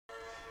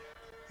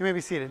You may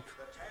be seated.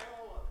 The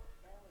tale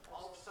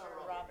of Sir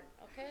Robin.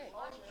 Okay.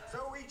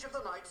 So each of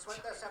the knights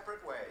went their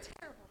separate ways.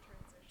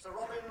 Sir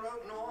Robin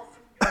rode north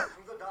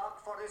through the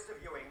dark forest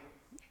of Ewing,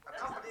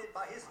 accompanied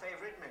by his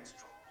favorite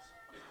minstrels.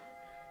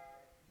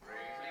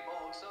 Bravely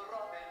bold Sir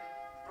Robin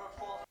brought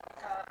forth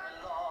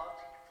Camelot.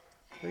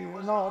 He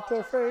was not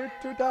afraid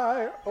to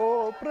die,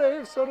 oh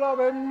brave Sir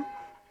Robin.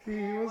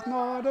 He was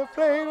not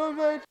afraid of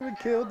it, we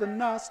killed the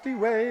nasty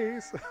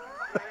ways.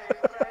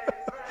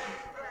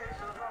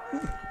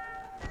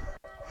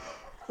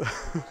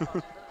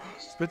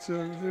 Spits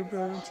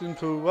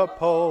into a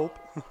pulp.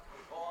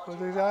 But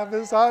he have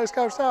his eyes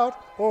gouged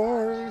out,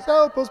 or his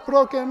elbows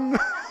broken.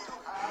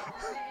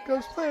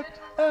 Goes split,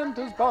 and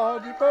his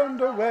body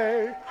burned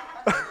away.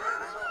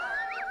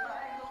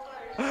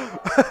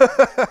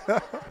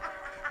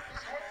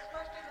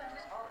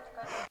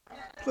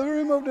 They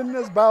removed in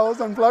his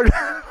bowels and blood.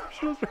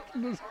 That's enough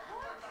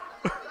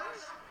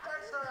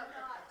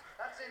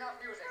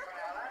music for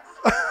now, lads.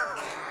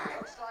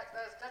 Looks like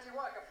there's dirty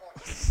work afoot.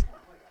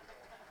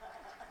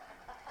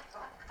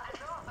 And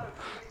also,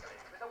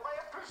 with a way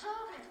of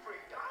preserving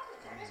freedom.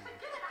 Let's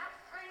forget about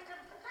freedom.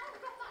 Don't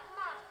look that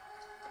much.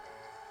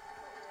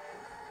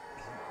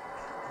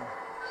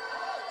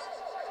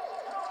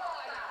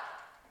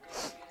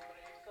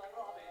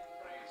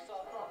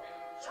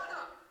 Shut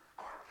up!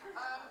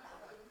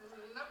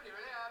 Nobody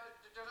really.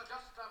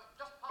 Just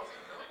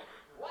passing through.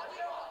 What do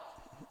you want?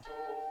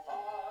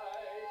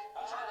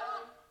 Shut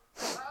up!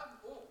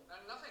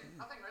 Nothing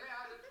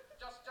really.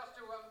 Just to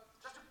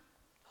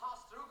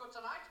pass through. Good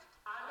tonight.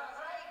 I'm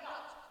afraid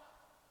not.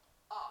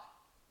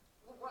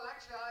 Well,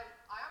 actually,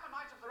 I am a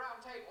knight of the Round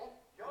Table.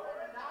 You're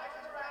a knight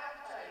of the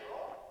Round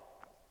Table?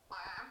 I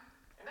am.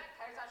 In that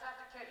case, I shall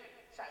have to kill you.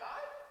 Shall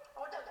I?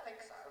 Oh, I don't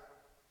think so.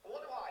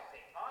 What do I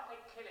think? I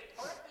think killing.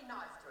 Oh, let's be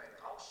nice to him.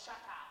 Oh,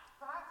 shut up.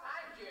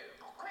 And you.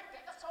 Oh, quick,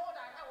 get the sword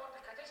out. I want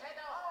to cut his head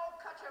off.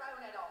 Oh, cut your own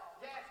head off.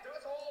 Yes, do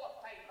us all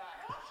a favour.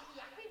 Oh, she's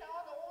yapping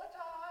on all the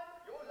time.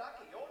 You're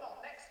lucky you're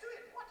not next to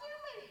him. What do you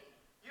mean?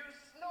 You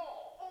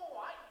snore. Oh,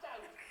 I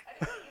don't. And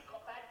if you've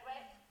got bad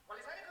breath. Well,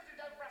 it's only because you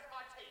don't brush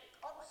my teeth.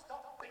 Oh,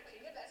 stop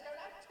bitching and let's go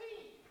and have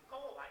tea.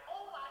 All right.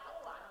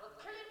 We'll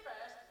kill him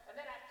first and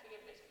then have tea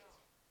and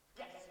biscuits.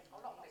 Yes.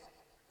 Oh, not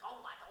biscuits.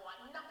 All right.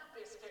 Not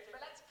biscuits,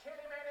 but let's kill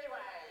him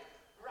anyway.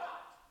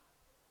 Right.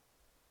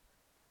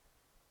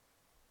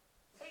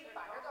 He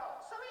buggered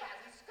off. So he has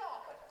his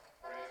scarlet.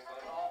 Brave Sir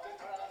Robin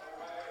ran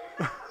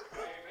away.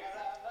 Bravely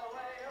ran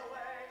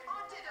away.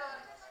 I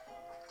didn't.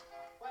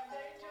 When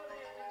danger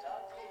in its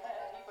ugly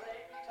head, he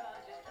bravely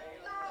turned his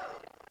tail. No.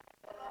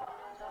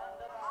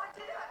 I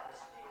didn't.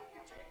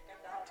 You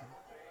chickened out and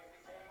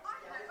bravely came. I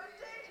never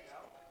did.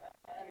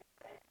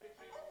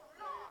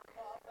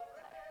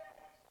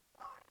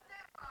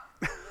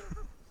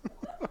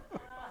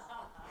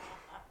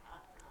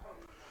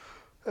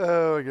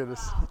 Oh my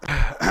goodness.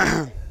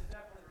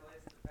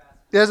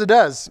 Yes, it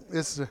does.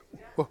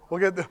 We'll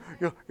get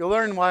you'll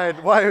learn why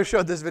I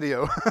showed this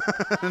video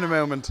in a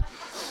moment.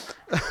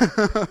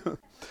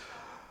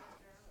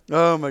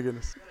 Oh my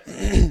goodness.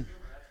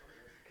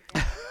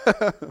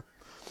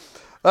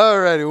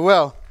 Alrighty,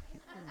 well.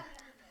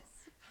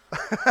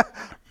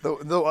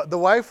 The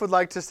wife would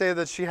like to say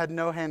that she had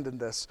no hand in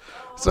this.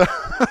 So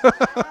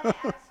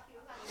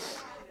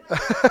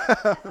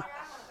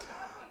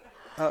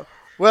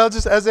well,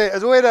 just as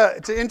a way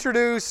to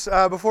introduce,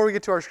 before we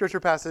get to our scripture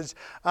passage,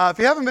 if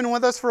you haven't been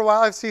with us for a while,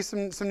 I see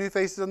some new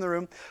faces in the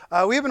room.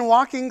 We have been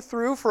walking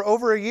through for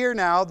over a year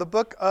now the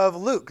book of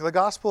Luke, the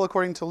Gospel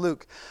according to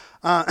Luke.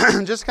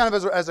 Just kind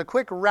of as a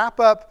quick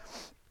wrap-up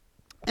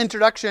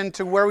introduction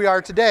to where we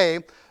are today.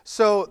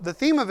 So the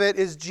theme of it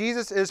is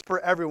Jesus is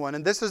for everyone.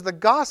 And this is the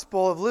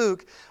Gospel of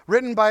Luke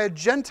written by a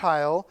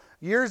Gentile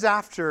years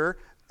after.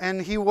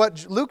 And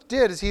what Luke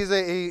did is he's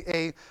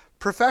a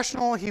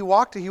professional. He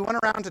went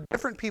around to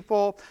different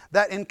people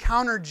that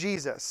encountered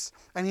Jesus,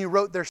 and he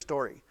wrote their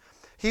story.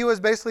 He was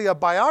basically a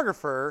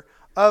biographer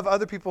of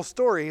other people's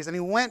stories, and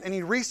he went and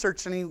he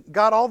researched and he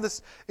got all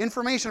this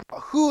information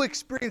about who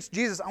experienced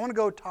Jesus. I want to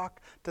go talk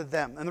to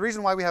them. And the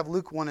reason why we have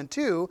Luke 1 and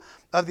 2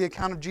 of the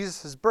account of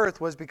Jesus' birth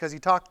was because he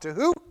talked to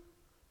who?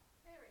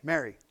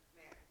 Mary.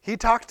 He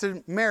talked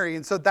to Mary,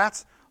 and so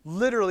that's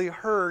literally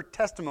her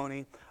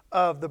testimony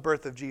of the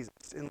birth of Jesus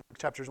in Luke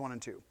chapters 1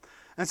 and 2.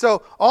 And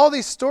so all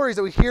these stories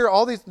that we hear,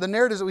 the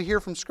narratives that we hear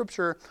from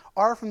Scripture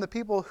are from the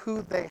people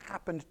who they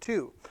happened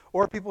to,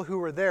 or people who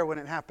were there when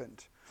it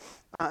happened.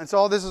 And so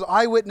all this is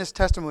eyewitness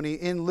testimony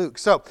in Luke.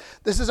 So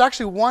this is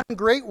actually one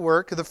great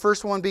work, the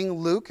first one being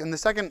Luke, and the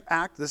second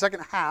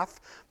half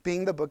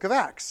being the book of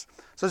Acts.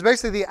 So it's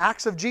basically the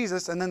Acts of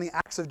Jesus and then the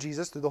Acts of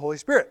Jesus through the Holy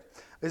Spirit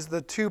is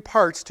the two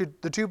parts,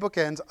 the two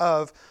bookends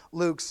of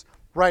Luke's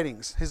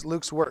writings,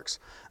 Luke's works.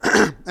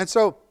 And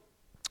so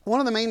one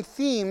of the main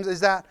themes is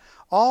that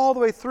all the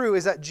way through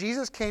is that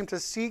Jesus came to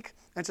seek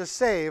and to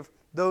save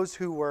those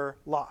who were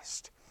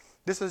lost.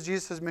 This is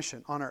Jesus'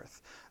 mission on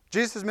earth.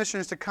 Jesus' mission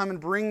is to come and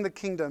bring the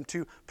kingdom,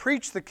 to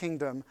preach the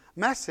kingdom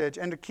message,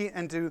 and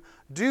to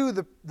do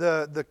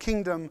the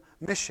kingdom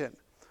mission,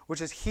 which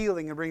is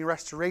healing and bringing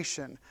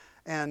restoration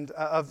and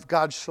of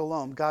God's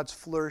shalom, God's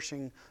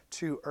flourishing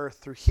to earth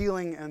through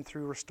healing and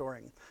through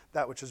restoring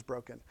that which is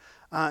broken.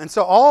 And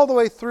so all the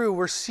way through,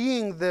 we're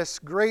seeing this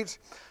great,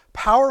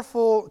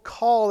 powerful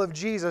call of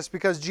Jesus,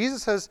 because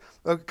Jesus has,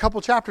 a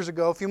couple chapters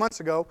ago, a few months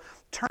ago,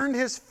 turned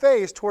his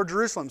face toward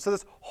Jerusalem. So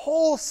this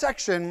whole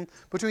section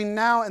between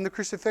now and the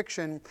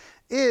crucifixion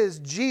is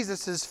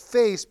Jesus'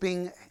 face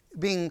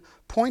being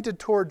pointed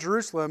toward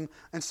Jerusalem.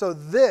 And so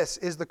this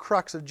is the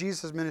crux of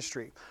Jesus'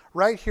 ministry.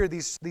 Right here,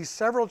 these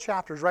several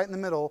chapters right in the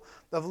middle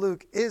of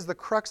Luke is the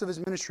crux of his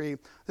ministry.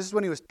 This is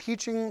when he was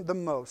teaching the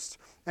most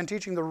and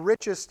teaching the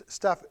richest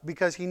stuff,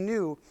 because he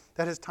knew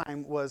that his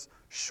time was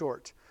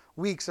short.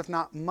 Weeks, if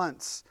not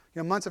months.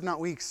 Months, if not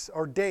weeks,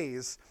 or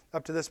days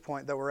up to this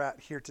point that we're at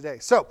here today.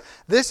 So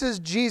this is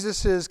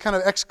Jesus's kind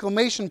of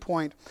exclamation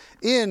point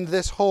in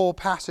this whole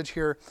passage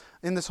here,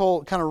 in this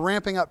whole kind of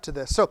ramping up to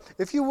this. So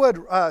if you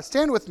would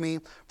stand with me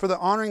for the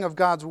honoring of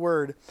God's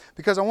word,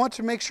 because I want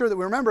to make sure that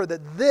we remember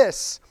that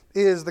this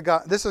is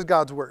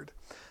God's word.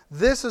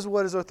 This is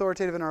what is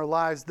authoritative in our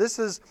lives. This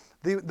is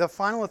the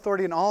final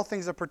authority in all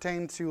things that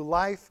pertain to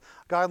life,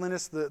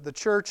 godliness, the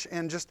church,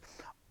 and just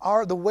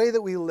the way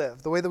that we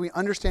live, the way that we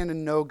understand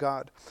and know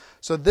God.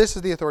 So this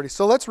is the authority.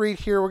 So let's read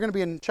here. We're going to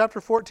be in chapter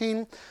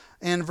 14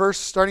 and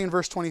starting in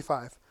verse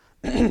 25.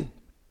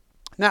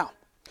 Now,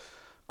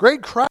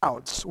 great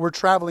crowds were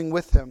traveling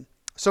with him.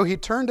 So he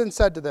turned and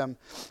said to them,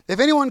 "If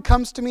anyone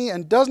comes to me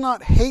and does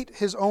not hate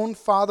his own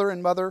father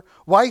and mother,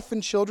 wife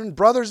and children,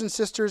 brothers and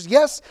sisters,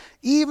 yes,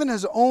 even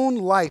his own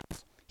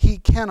life, he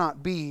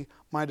cannot be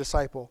my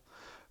disciple.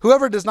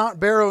 Whoever does not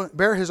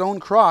bear his own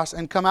cross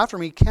and come after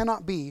me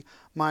cannot be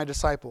my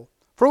disciple.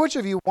 For which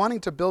of you, wanting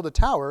to build a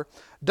tower,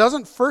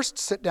 doesn't first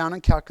sit down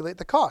and calculate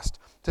the cost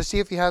to see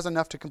if he has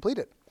enough to complete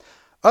it?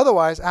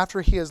 Otherwise,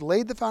 after he has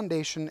laid the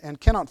foundation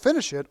and cannot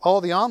finish it,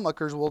 all the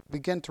onlookers will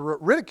begin to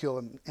ridicule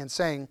him and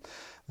saying,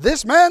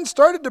 'This man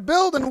started to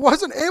build and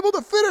wasn't able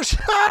to finish.'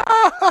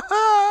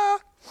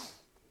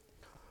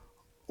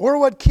 Or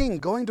what king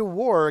going to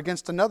war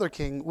against another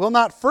king will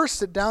not first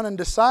sit down and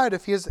decide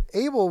if he is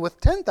able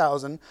with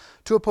 10,000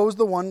 to oppose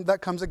the one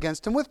that comes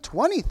against him with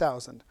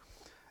 20,000?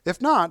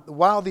 If not,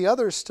 while the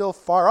other is still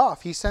far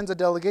off, he sends a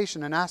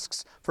delegation and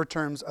asks for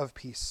terms of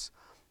peace.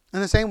 In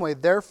the same way,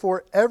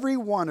 therefore, every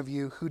one of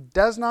you who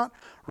does not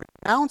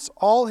renounce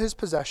all his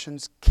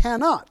possessions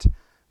cannot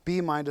be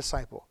my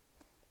disciple."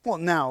 Well,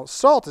 now,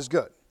 salt is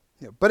good.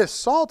 But if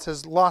salt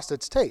has lost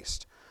its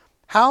taste,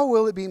 how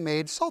will it be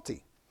made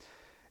salty?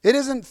 It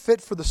isn't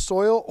fit for the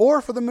soil or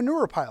for the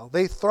manure pile.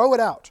 They throw it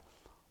out.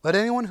 Let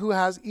anyone who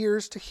has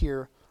ears to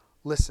hear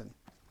listen.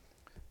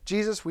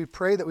 Jesus, we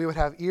pray that we would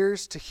have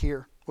ears to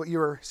hear what you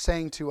are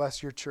saying to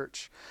us, your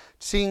church.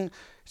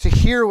 To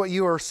hear what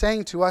you are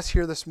saying to us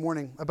here this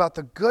morning about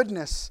the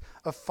goodness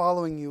of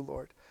following you,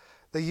 Lord.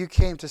 That you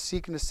came to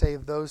seek and to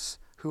save those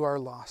who are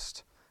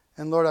lost.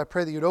 And Lord, I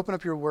pray that you'd open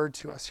up your word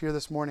to us here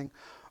this morning.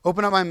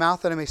 Open up my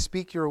mouth that I may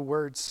speak your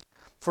words,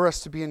 for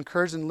us to be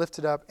encouraged and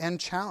lifted up and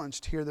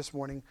challenged here this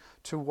morning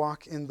to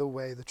walk in the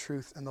way, the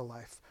truth, and the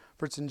life.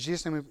 For it's in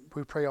Jesus' name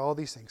we pray all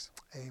these things.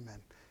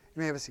 Amen. You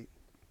may have a seat.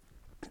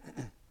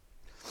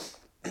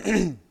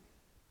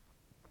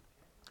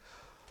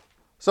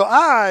 So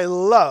I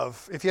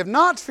love, if you have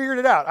not figured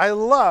it out, I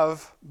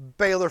love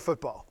Baylor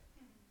football.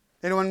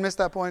 Anyone missed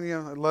that point? I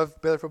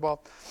love Baylor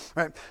football.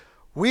 All right.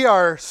 We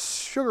are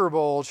Sugar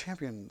Bowl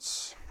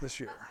champions this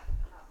year.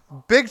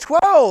 Big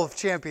 12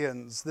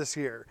 champions this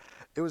year.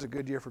 It was a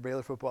good year for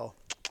Baylor football.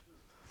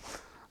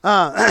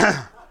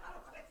 And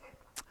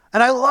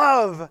I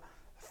love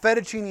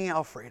fettuccine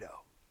Alfredo.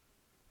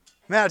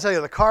 Man, I tell you,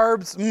 the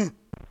carbs,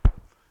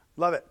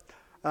 love it.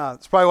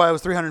 That's probably why I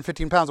was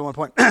 315 pounds at one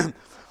point.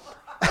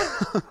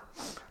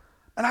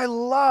 And I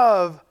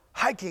love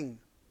hiking,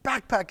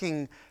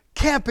 backpacking,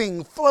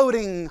 camping,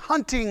 floating,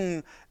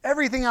 hunting,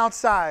 everything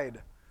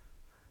outside.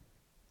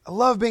 I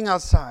love being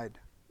outside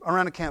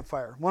around a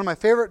campfire. One of my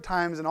favorite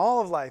times in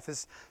all of life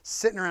is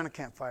sitting around a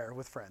campfire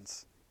with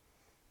friends,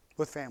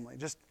 with family,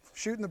 just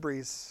shooting the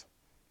breeze,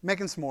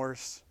 making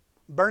s'mores,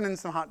 burning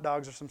some hot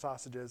dogs or some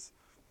sausages,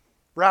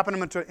 wrapping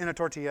them in a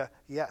tortilla.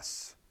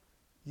 Yes,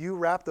 you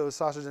wrap those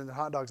sausages into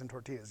hot dogs and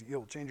tortillas.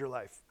 You'll change your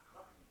life.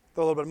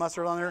 Throw a little bit of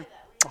mustard on there.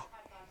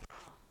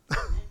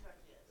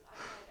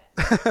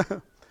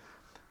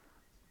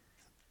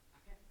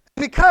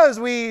 Because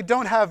we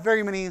don't have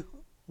very many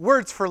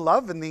words for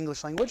love in the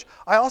English language,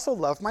 I also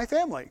love my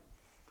family.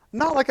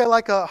 Not like I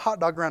like a hot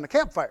dog around a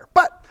campfire,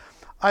 but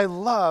I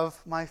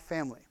love my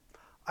family.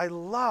 I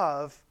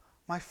love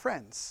my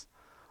friends.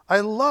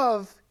 I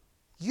love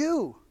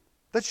you,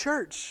 the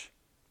church.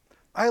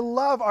 I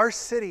love our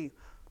city.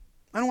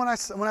 And when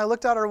I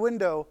looked out our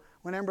window,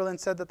 when Amberlyn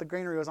said that the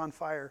granary was on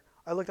fire,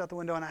 I looked out the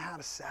window and I had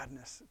a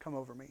sadness come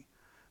over me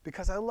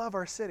because I love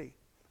our city.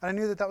 And I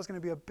knew that was going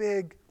to be a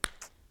big,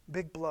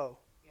 big blow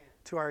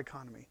to our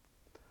economy.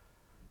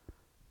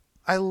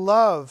 I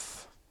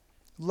love,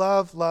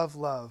 and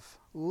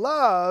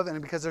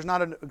because there's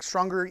not a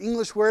stronger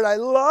English word, I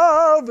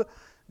love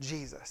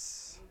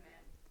Jesus. Amen.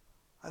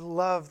 I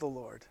love the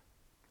Lord.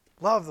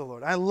 Love the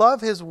Lord. I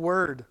love his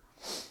word.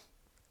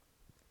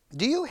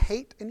 Do you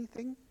hate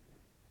anything?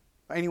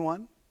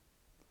 Anyone?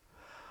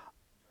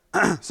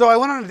 So I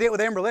went on a date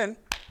with Amber Lynn,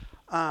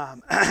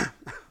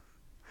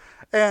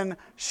 and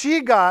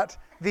she got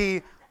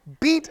the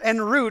beet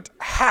and root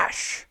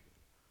hash.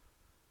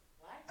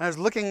 And I was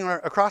looking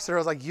across at her, I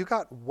was like, you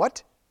got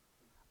what?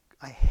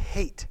 I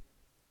hate,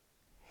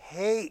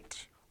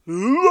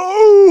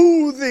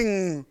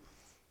 loathing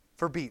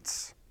for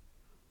beets.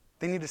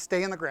 They need to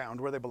stay in the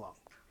ground where they belong.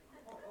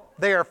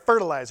 They are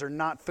fertilizer,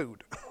 not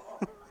food.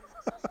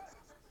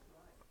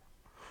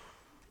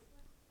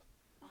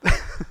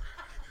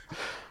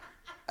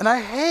 And I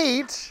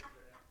hate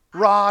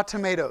raw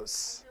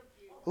tomatoes.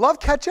 Love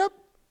ketchup,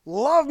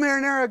 love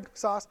marinara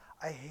sauce.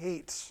 I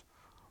hate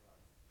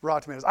raw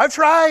tomatoes. I've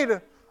tried.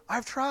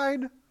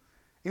 And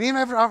even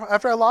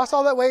after I lost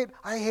all that weight,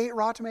 I hate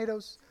raw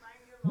tomatoes.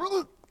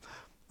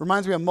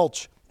 Reminds me of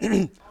mulch.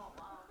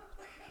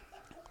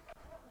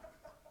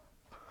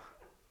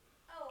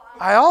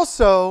 I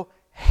also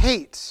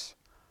hate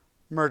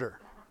murder.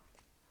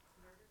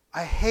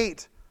 I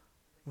hate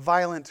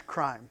violent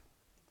crime.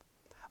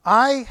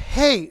 I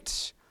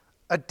hate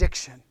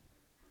addiction.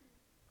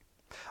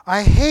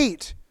 I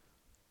hate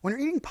when you're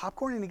eating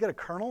popcorn and you get a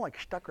kernel like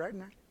stuck right in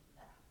there.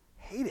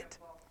 Hate it.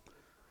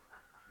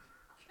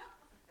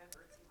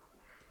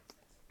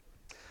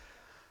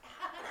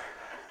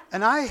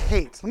 And I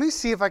hate, let me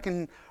see if I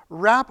can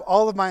wrap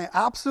all of my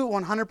absolute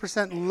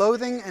 100%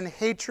 loathing and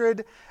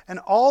hatred and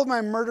all of my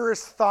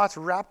murderous thoughts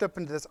wrapped up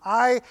into this.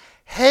 I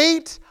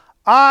hate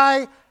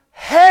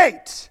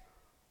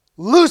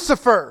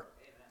Lucifer.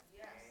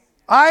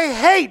 I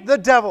hate the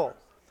devil.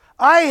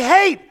 I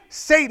hate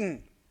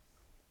Satan.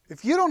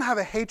 If you don't have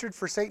a hatred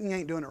for Satan, you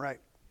ain't doing it right.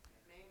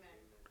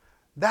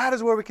 That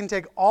is where we can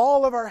take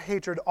all of our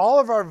hatred, all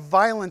of our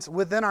violence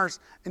within our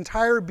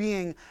entire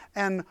being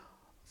and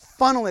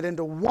funnel it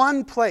into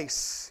one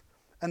place.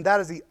 And that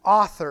is the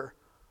author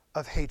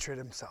of hatred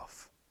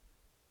himself.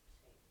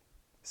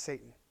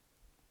 Satan.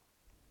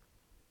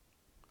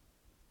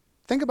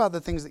 Think about the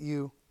things that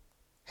you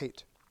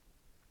hate.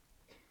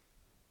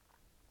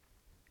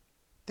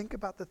 Think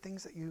about the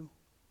things that you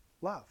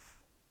love.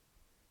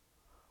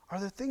 Are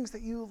there things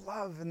that you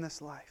love in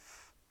this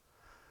life?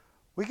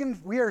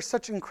 We are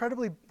such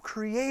incredibly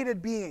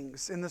created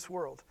beings in this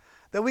world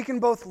that we can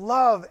both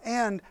love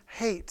and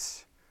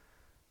hate.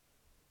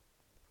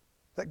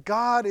 That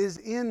God is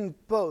in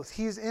both.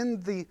 He's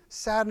in the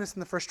sadness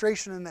and the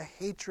frustration and the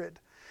hatred.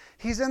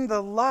 He's in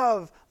the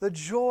love, the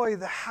joy,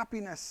 the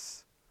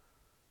happiness,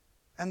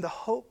 and the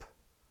hope.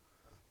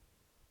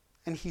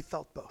 And he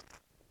felt both.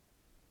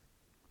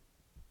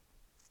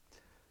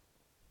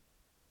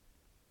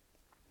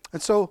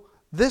 And so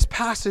this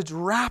passage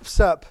wraps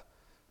up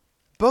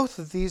both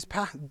of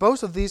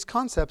these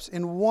concepts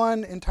in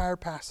one entire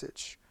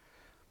passage.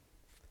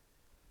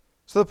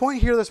 So the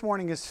point here this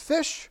morning is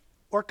fish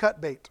or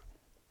cut bait.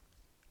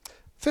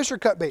 Fish or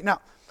cut bait. Now,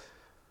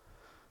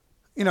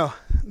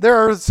 there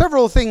are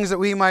several things that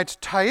we might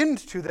tie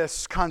into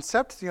this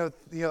concept.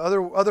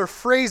 Other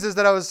phrases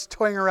that I was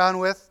toying around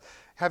with,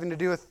 having to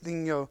do with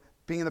being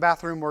in the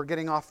bathroom or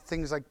getting off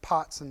things like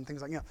pots and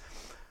things like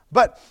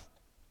But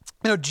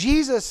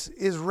Jesus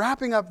is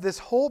wrapping up this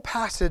whole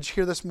passage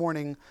here this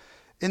morning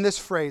in this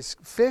phrase,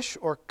 fish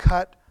or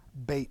cut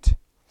bait.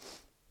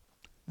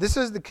 This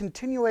is the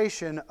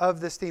continuation of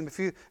this theme. If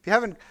you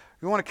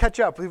want to catch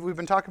up, we've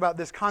been talking about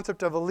this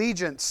concept of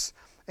allegiance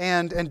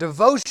and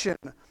devotion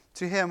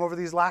to him over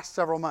these last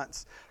several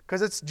months.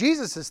 Because it's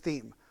Jesus'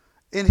 theme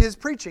in his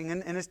preaching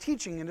and his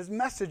teaching and his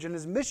message and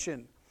his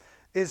mission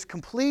is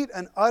complete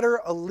and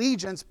utter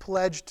allegiance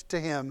pledged to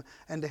him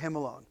and to him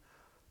alone.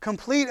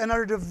 Complete and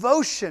utter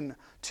devotion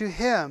to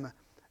him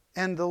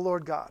and the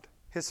Lord God,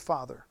 his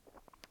Father.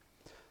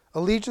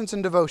 Allegiance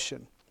and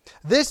devotion.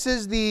 This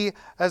is the,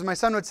 as my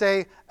son would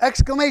say,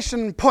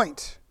 exclamation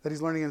point that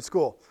he's learning in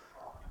school.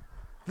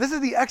 This is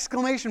the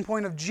exclamation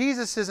point of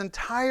Jesus'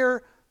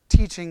 entire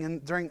teaching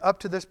and during up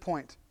to this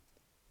point.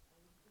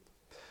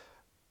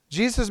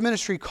 Jesus'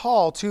 ministry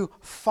call to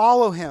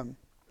follow him,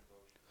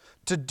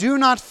 to do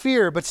not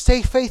fear but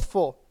stay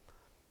faithful.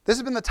 This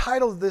has been the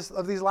title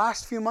of these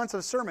last few months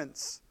of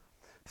sermons.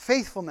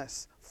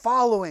 Faithfulness,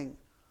 following,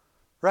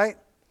 right?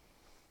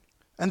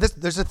 And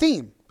there's a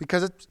theme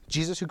because it's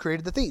Jesus who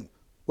created the theme.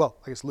 Well,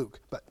 I guess Luke,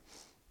 but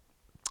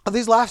of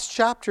these last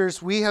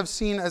chapters, we have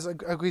seen, as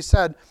we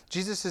said,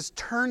 Jesus has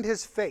turned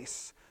his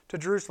face to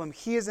Jerusalem.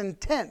 He is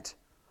intent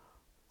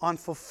on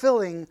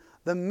fulfilling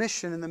the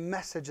mission and the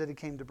message that he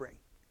came to bring.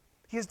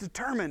 He is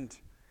determined.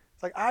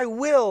 It's like, I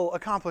will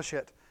accomplish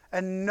it.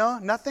 And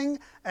nothing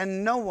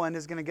and no one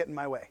is going to get in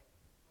my way.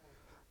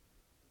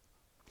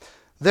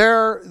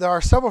 There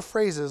are several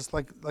phrases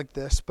like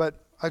this,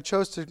 but I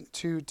chose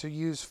to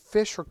use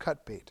fish or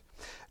cut bait.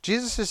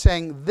 Jesus is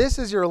saying, this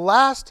is your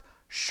last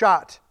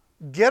shot.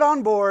 Get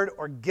on board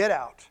or get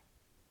out,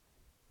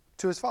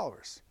 to his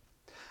followers.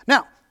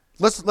 Now,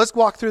 let's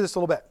walk through this a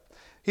little bit.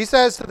 He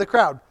says to the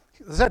crowd,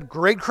 he said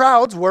great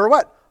crowds were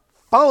what?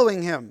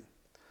 Following him.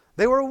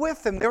 They were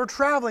with him. They were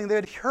traveling. They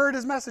had heard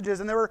his messages,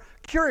 and they were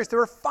curious. They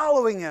were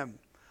following him.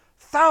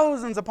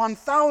 Thousands upon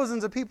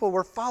thousands of people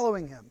were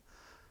following him.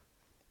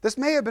 This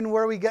may have been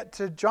where we get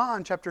to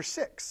John chapter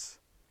 6,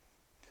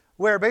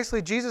 where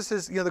basically Jesus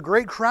is, the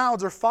great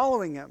crowds are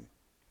following him.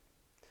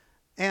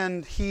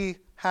 And he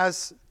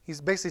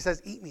basically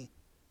says, eat me.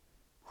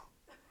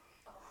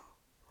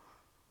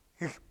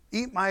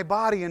 Eat my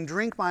body and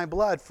drink my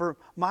blood, for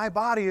my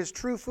body is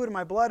true food and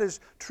my blood is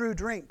true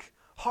drink.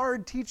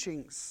 Hard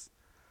teachings.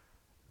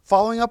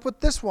 Following up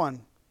with this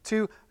one,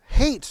 to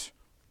hate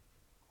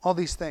all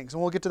these things.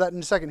 And we'll get to that in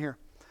a second here.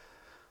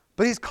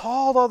 But he's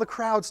called all the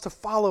crowds to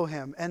follow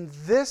him. And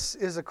this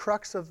is a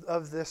crux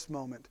of this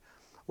moment,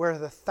 where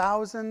the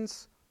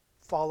thousands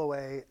fall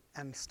away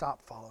and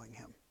stop following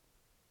him.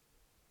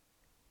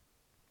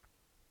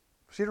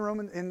 See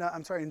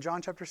in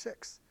John chapter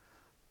 6.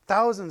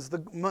 Thousands, the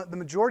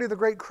majority of the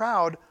great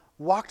crowd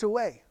walked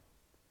away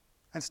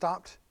and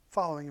stopped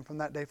following him from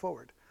that day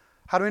forward.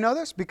 How do we know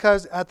this?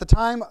 Because at the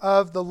time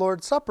of the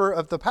Lord's Supper,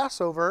 of the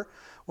Passover,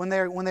 when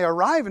they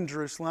arrive in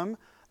Jerusalem,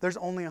 there's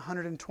only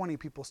 120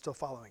 people still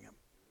following him.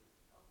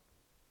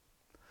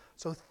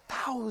 So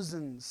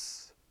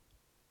thousands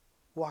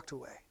walked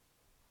away.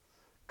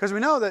 Because we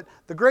know that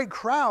the great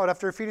crowd,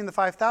 after feeding the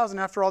 5,000,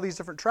 after all these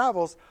different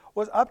travels,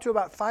 was up to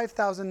about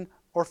 5,000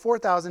 or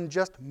 4,000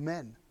 just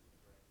men.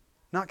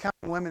 Not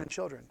counting women and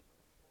children.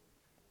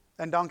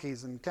 And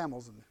donkeys and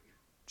camels and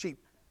sheep.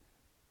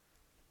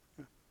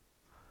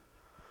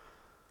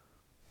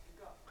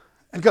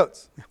 And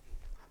goats.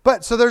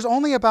 But so there's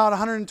only about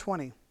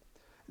 120.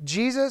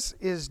 Jesus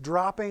is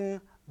dropping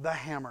the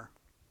hammer.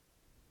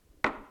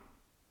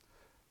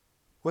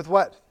 With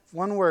what?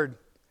 One word.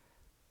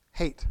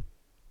 Hate.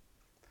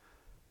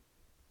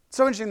 It's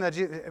so interesting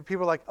that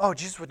people are like, oh,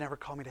 Jesus would never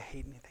call me to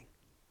hate anything.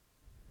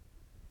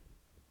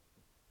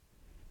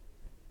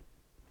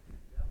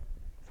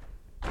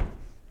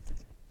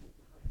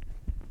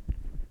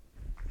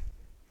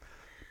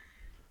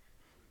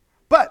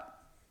 But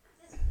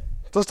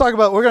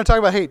we're going to talk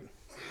about hate.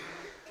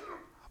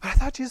 But I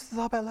thought Jesus was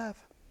all about love.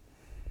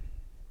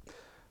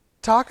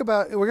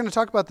 We're going to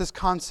talk about this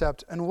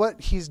concept and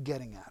what he's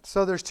getting at.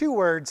 So there's two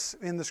words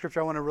in the scripture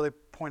I want to really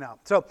point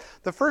out. So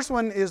the first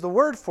one is the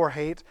word for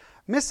hate,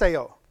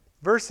 miseo,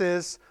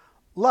 versus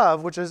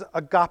love, which is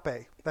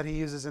agape, that he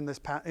uses in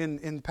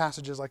in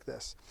passages like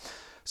this.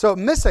 So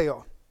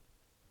miseo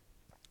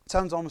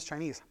sounds almost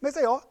Chinese.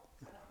 Miseo.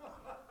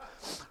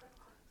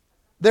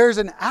 There's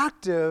an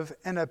active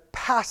and a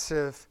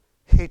passive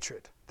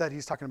hatred that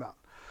he's talking about.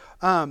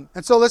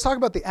 And so let's talk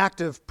about the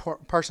active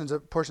portions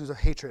of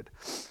hatred.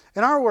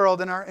 In our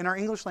world, in our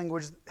English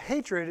language,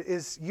 hatred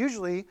is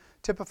usually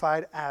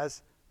typified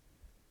as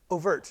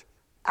overt,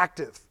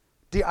 active.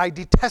 I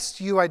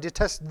detest you, I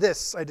detest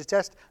this, I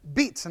detest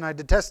beets, and I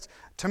detest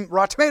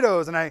raw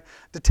tomatoes, and I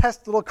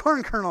detest little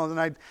corn kernels,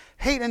 and I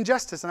hate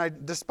injustice, and I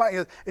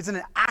despise. It's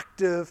an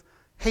active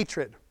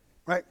hatred,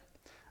 right?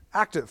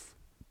 Active.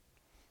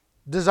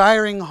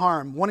 Desiring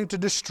harm, wanting to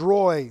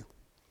destroy.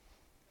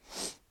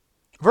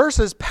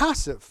 Versus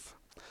passive.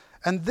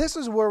 And this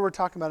is where we're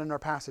talking about in our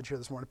passage here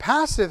this morning.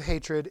 Passive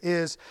hatred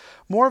is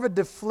more of a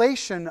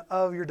deflation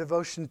of your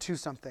devotion to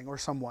something or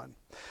someone.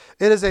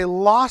 It is a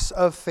loss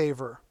of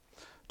favor,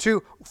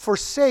 to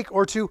forsake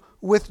or to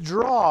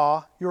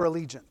withdraw your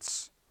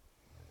allegiance,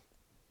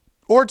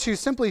 or to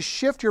simply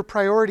shift your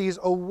priorities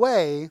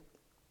away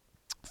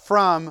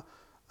from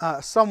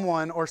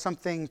someone or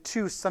something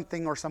to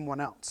something or someone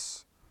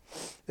else.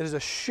 It is a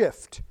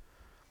shift.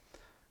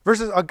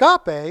 Versus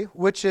agape,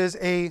 which is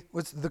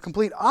the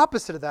complete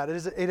opposite of that. It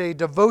is a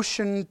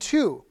devotion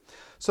to.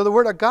 So the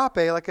word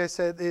agape, like I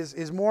said,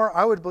 is more,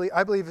 I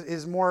believe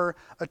is more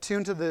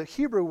attuned to the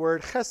Hebrew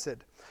word chesed,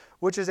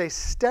 which is a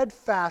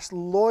steadfast,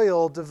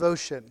 loyal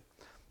devotion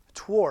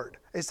toward.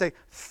 It's a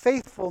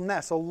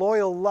faithfulness, a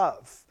loyal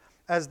love,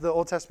 as the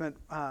Old Testament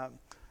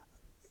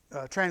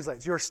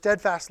translates. Your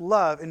steadfast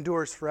love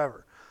endures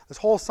forever. This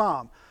whole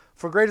psalm.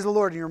 For great is the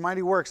Lord and your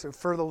mighty works,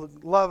 for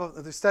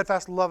the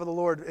steadfast love of the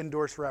Lord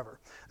endures forever.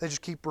 They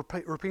just keep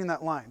repeating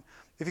that line.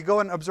 If you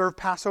go and observe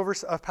Passover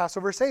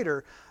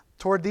Seder,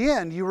 toward the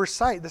end, you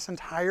recite this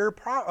entire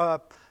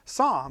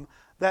psalm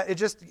that it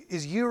just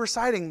is you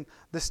reciting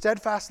the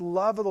steadfast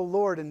love of the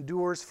Lord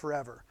endures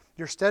forever.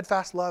 Your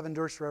steadfast love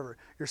endures forever.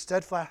 Your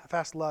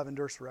steadfast love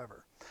endures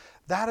forever.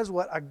 That is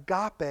what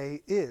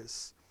agape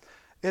is.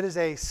 It is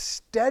a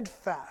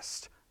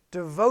steadfast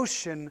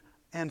devotion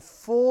and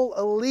full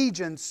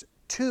allegiance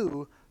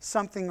to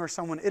something or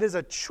someone. It is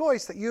a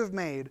choice that you have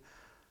made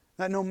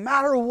that no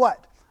matter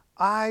what,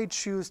 I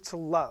choose to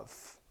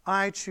love.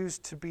 I choose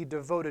to be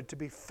devoted, to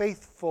be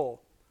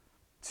faithful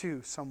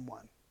to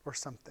someone or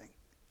something.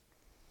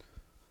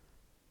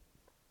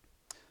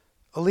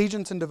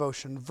 Allegiance and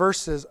devotion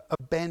versus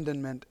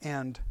abandonment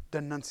and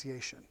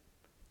denunciation.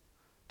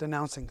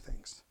 Denouncing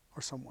things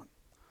or someone.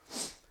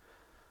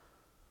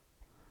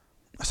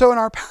 So in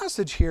our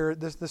passage here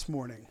this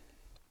morning,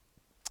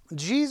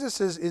 Jesus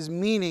is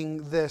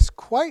meaning this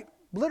quite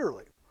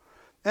literally.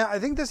 And I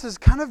think this has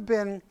kind of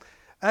been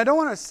And I don't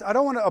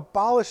want to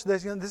abolish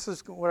this. This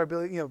is what I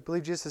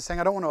believe Jesus is saying.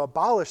 I don't want to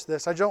abolish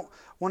this. I don't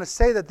want to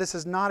say that this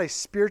is not a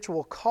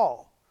spiritual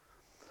call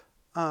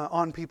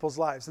on people's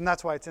lives. And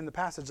that's why it's in the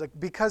passage.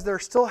 Because there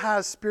still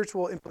has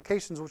spiritual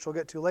implications, which we'll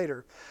get to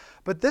later.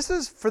 But this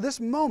is, for this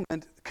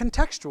moment,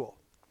 contextual.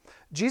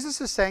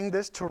 Jesus is saying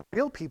this to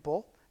real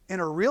people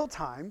in a real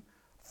time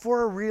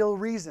for a real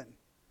reason.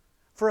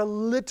 For a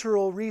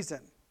literal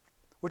reason.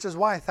 Which is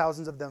why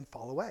thousands of them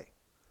fall away.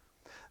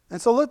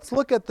 And so let's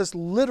look at this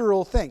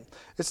literal thing.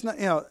 It's not,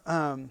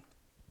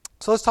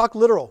 so let's talk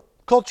literal,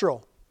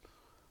 cultural,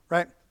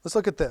 right? Let's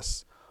look at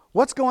this.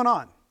 What's going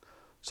on?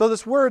 So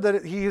this word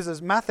that he uses,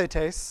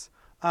 mathetes,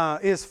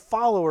 is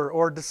follower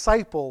or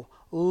disciple,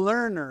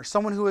 learner,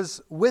 someone who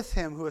is with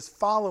him, who is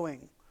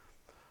following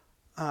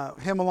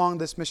him along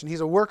this mission.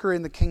 He's a worker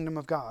in the kingdom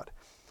of God,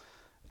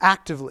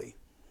 actively.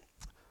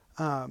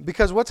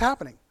 Because what's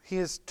happening? He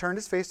has turned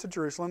his face to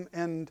Jerusalem,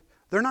 and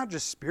they're not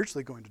just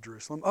spiritually going to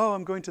Jerusalem. Oh,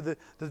 I'm going to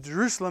the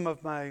Jerusalem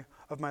of my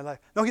life.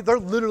 No, they're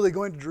literally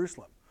going to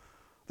Jerusalem.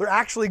 They're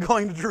actually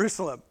going to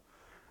Jerusalem.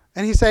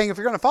 And he's saying, if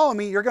you're going to follow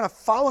me, you're going to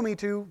follow me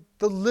to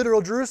the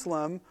literal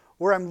Jerusalem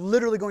where I'm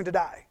literally going to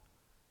die.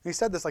 And he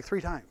said this like 3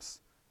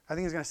 times. I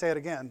think he's going to say it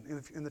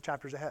again in the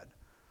chapters ahead.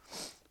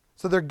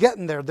 So they're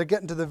getting there. They're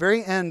getting to the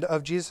very end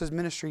of Jesus'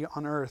 ministry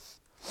on earth.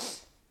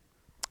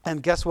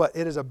 And guess what?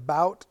 It is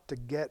about to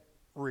get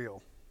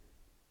real.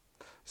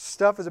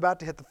 Stuff is about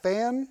to hit the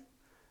fan.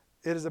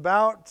 It is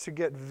about to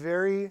get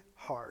very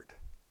hard.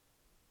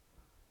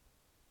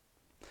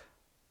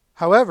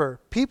 However,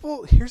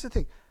 here's the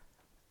thing.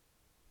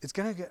 It's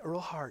going to get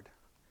real hard.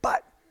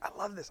 But, I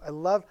love this.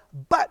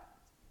 But,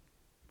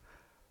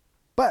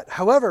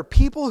 however,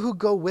 people who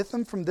go with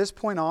them from this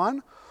point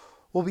on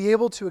will be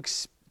able to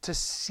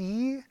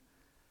see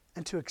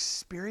and to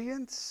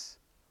experience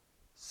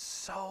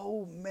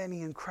so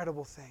many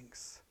incredible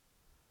things.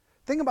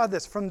 Think about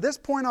this. From this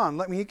point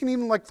on, you can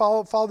even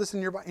follow this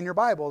in your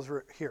Bibles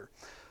here.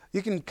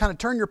 You can kind of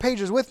turn your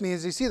pages with me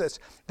as you see this.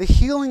 The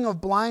healing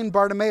of blind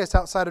Bartimaeus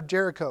outside of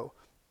Jericho.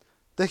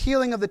 The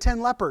healing of the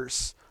 10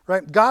 lepers.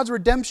 Right? God's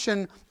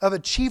redemption of a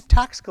chief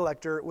tax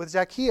collector with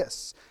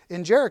Zacchaeus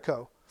in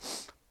Jericho.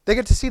 They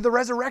get to see the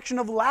resurrection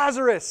of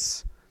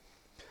Lazarus.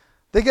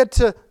 They get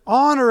to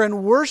honor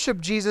and worship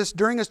Jesus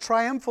during his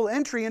triumphal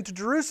entry into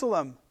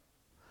Jerusalem.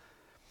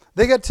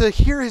 They get to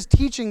hear his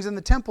teachings in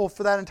the temple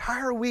for that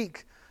entire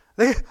week.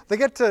 They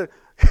get to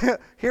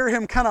hear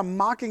him kind of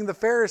mocking the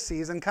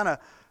Pharisees and kind of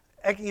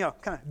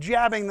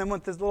jabbing them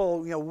with his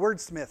little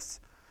wordsmiths,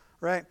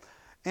 right?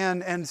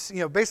 And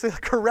basically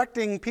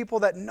correcting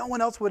people that no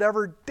one else would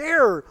ever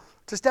dare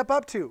to step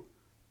up to.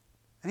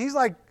 And he's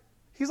like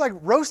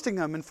roasting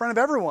them in front of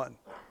everyone.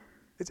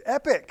 It's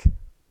epic,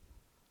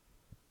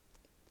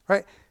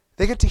 right?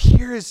 They get to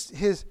hear his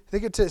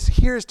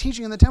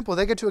teaching in the temple.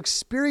 They get to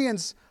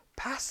experience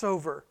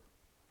Passover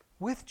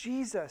with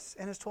Jesus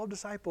and his 12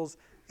 disciples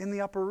in the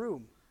upper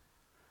room.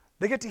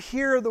 They get to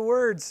hear the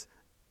words,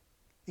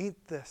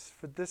 "Eat this,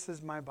 for this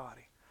is my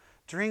body.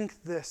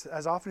 Drink this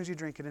as often as you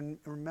drink it in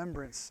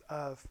remembrance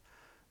of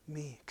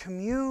me.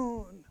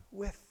 Commune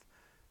with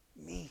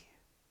me."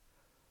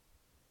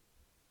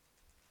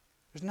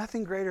 There's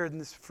nothing greater than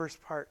this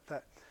first part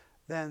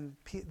than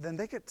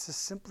they get to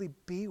simply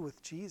be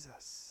with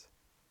Jesus.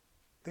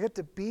 They get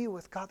to be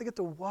with God. They get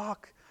to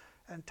walk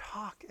and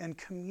talk and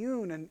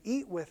commune and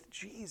eat with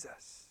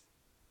Jesus.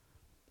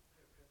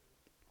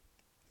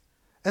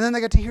 And then they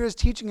get to hear his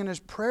teaching and his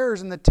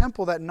prayers in the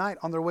temple that night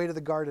on their way to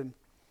the garden.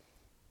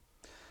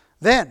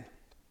 Then,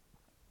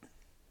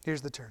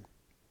 here's the turn.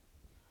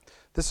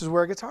 This is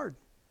where it gets hard.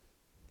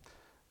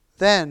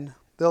 Then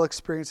they'll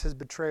experience his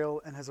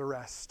betrayal and his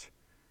arrest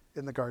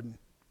in the garden.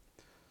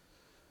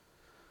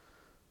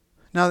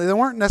 Now,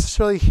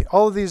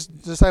 all of these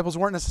disciples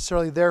weren't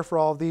necessarily there for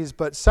all of these,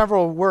 but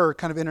several were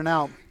kind of in and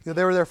out.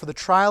 They were there for the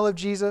trial of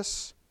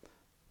Jesus,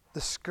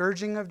 the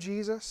scourging of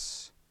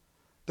Jesus,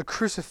 the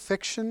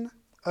crucifixion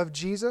of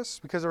Jesus,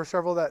 because there were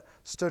several that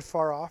stood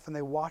far off and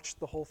they watched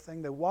the whole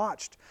thing. They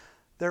watched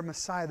their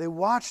Messiah. They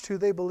watched who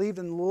they believed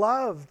and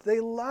loved.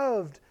 They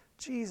loved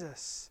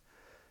Jesus.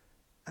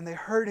 And they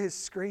heard his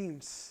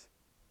screams.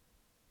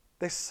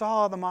 They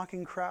saw the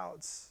mocking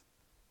crowds.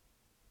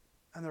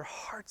 And their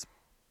hearts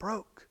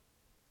broke.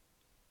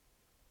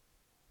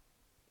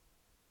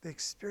 They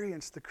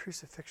experienced the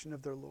crucifixion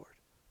of their Lord.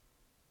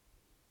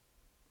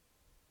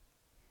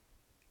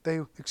 They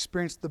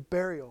experienced the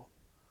burial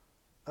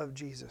of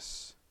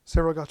Jesus.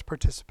 Several got to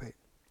participate.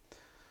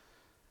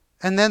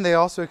 And then they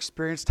also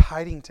experienced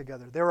hiding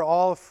together. They were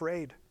all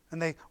afraid.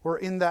 And they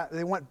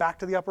went back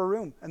to the upper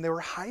room. And they were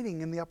hiding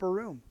in the upper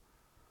room.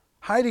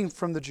 Hiding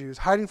from the Jews,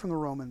 hiding from the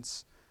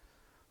Romans.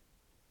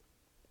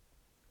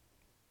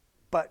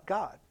 But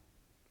God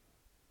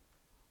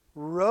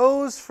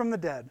rose from the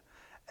dead,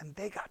 and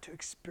they got to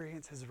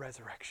experience his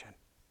resurrection.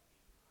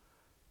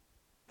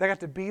 They got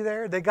to be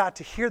there. They got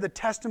to hear the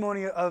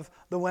testimony of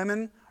the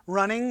women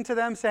running to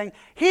them saying,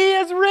 "He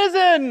is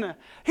risen!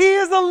 He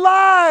is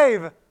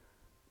alive!"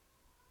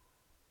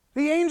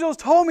 The angels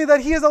told me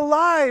that he is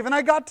alive, and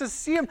I got to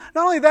see him.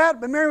 Not only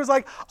that, but Mary was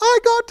like, I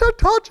got to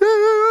touch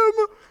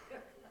him.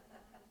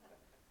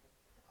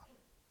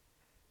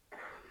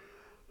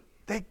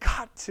 They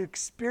got to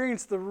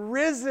experience the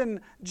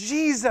risen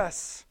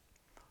Jesus.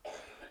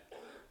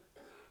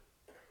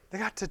 They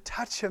got to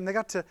touch him. They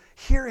got to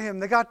hear him.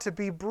 They got to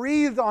be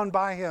breathed on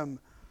by him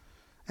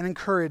and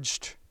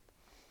encouraged.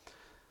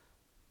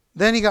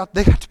 Then they got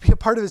to be a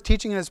part of his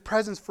teaching and his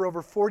presence for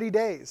over 40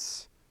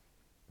 days.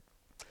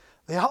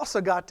 They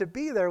also got to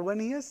be there when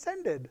he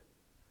ascended.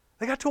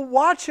 They got to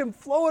watch him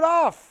float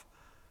off.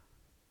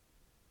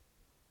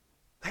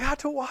 They got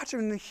to watch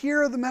him and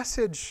hear the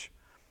message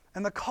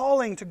and the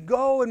calling to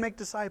go and make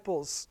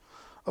disciples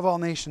of all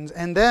nations.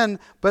 And then,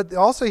 but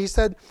also he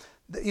said,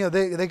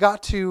 they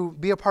got to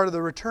be a part of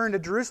the return to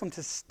Jerusalem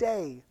to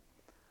stay.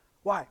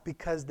 Why?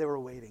 Because they were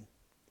waiting.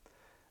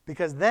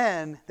 Because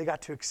then they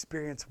got to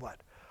experience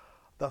what?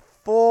 The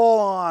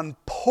full-on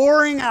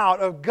pouring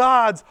out of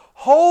God's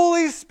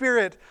Holy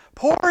Spirit,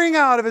 pouring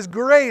out of his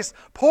grace,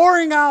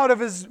 pouring out of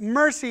his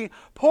mercy,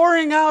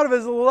 pouring out of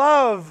his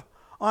love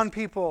on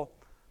people.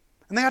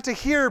 And they got to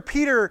hear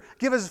Peter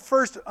give his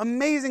first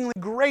amazingly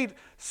great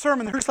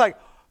sermon. They're just like,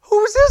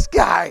 who is this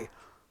guy?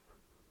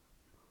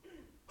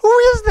 Who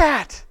is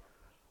that?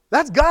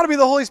 That's got to be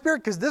the Holy Spirit,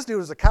 because this dude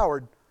was a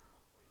coward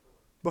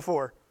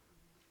before.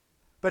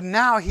 But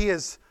now he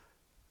is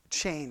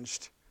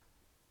changed.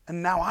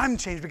 And now I'm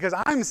changed because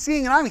I'm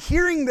seeing and I'm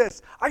hearing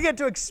this. I get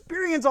to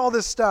experience all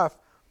this stuff.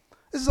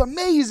 This is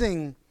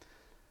amazing.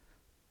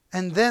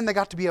 And then they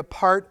got to be a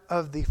part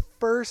of the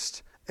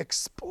first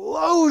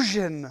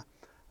explosion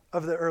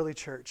of the early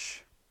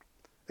church.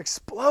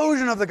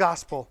 Explosion of the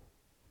gospel.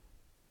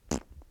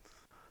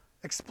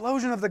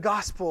 Explosion of the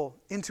gospel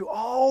into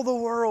all the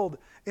world,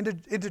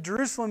 into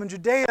Jerusalem and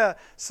Judea,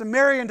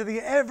 Samaria, into the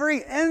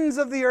every ends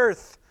of the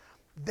earth.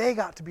 They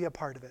got to be a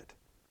part of it.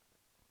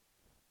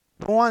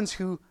 The ones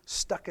who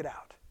stuck it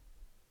out.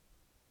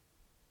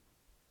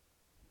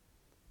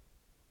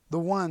 The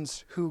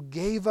ones who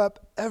gave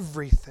up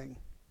everything.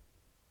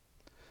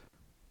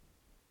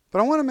 But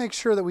I want to make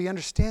sure that we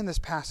understand this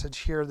passage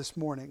here this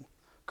morning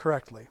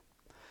correctly.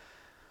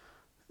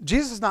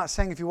 Jesus is not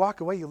saying if you walk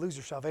away, you lose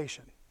your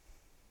salvation.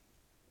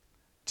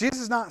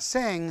 Jesus is not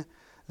saying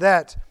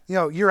that,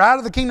 you're out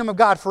of the kingdom of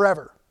God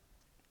forever.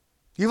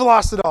 You've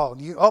lost it all.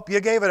 You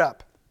gave it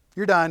up.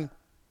 You're done.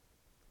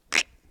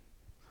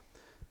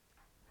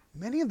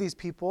 Many of these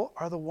people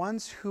are the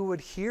ones who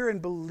would hear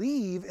and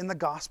believe in the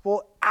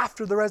gospel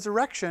after the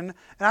resurrection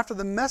and after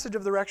the message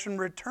of the resurrection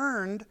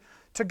returned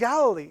to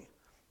Galilee.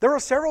 There were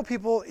several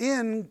people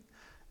in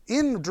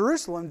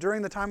Jerusalem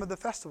during the time of the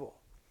festival.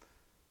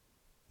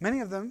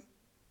 Many of them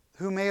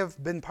who may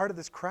have been part of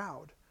this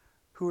crowd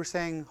who were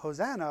saying,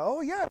 Hosanna,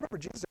 oh yeah, I remember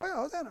Jesus, oh yeah,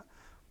 Hosanna,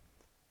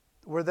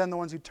 were then the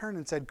ones who turned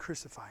and said,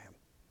 crucify him.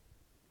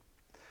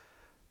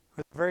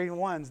 The very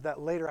ones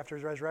that later after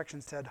his resurrection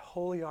said,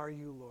 holy are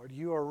you, Lord.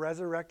 You are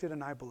resurrected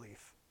and I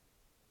believe.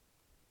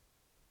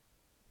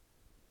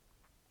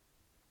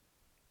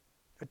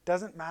 It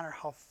doesn't matter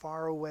how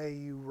far away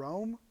you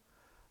roam,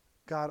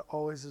 God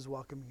always is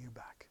welcoming you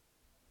back.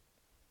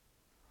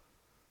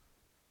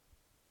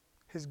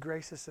 His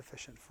grace is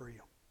sufficient for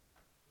you.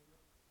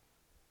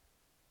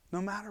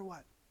 No matter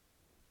what.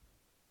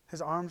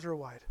 His arms are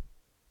wide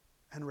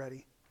and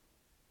ready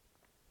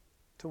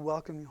to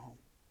welcome you home,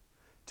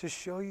 to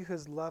show you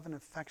his love and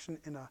affection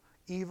in an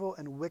evil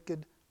and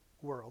wicked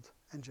world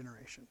and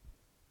generation,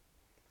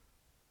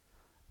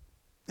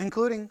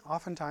 including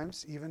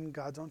oftentimes even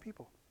God's own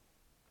people.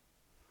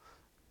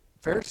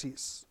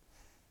 Pharisees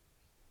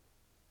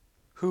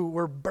who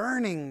were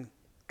burning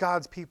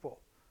God's people.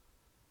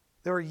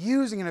 They were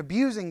using and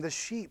abusing the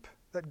sheep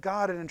that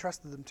God had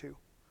entrusted them to.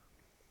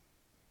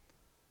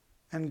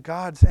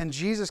 And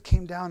Jesus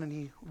came down and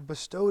he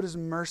bestowed his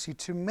mercy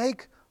to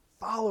make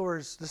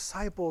followers,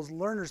 disciples,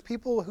 learners,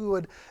 people who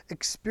would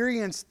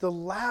experience the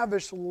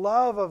lavish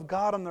love of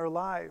God in their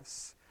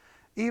lives,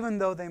 even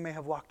though they may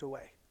have walked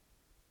away.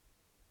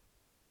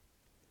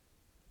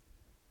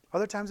 Are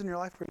there times in your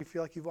life where you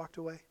feel like you've walked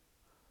away?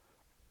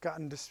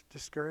 Gotten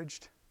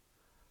discouraged?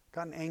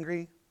 Gotten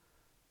angry?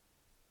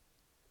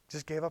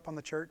 Just gave up on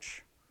the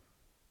church?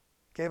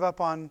 Gave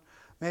up on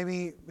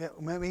maybe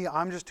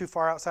I'm just too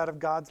far outside of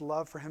God's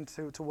love for him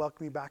to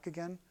welcome me back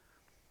again?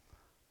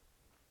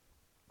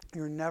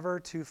 You're never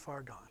too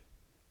far gone.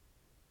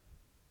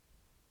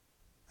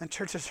 And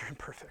churches are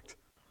imperfect.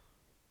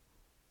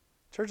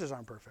 Churches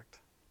aren't perfect.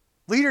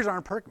 Leaders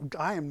aren't perfect.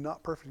 I am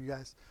not perfect, you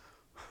guys.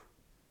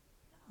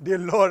 Dear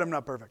Lord, I'm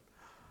not perfect.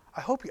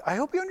 I hope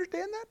you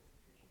understand that.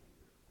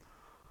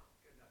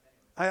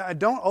 I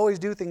don't always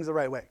do things the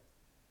right way.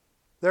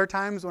 There are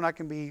times when I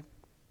can be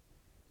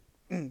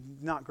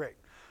not great.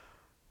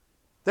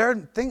 There are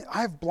things,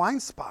 I have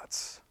blind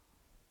spots.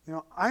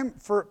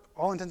 For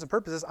all intents and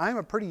purposes, I'm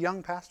a pretty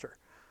young pastor.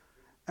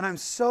 And I'm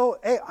so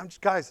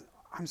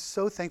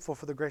thankful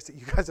for the grace that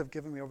you guys have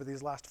given me over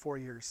these last 4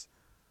 years.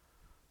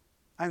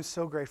 I'm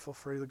so grateful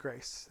for the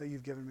grace that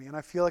you've given me. And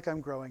I feel like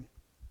I'm growing.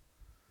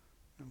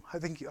 I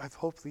think I've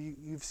hopefully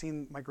you've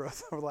seen my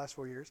growth over the last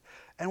 4 years,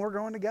 and we're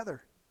growing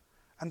together.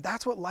 And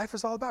that's what life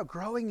is all about,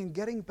 growing and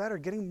getting better,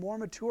 getting more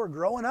mature,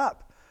 growing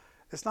up.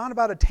 It's not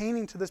about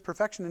attaining to this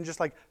perfection and just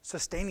like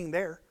sustaining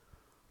there.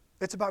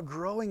 It's about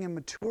growing and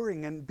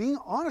maturing and being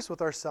honest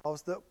with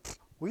ourselves that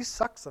we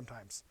suck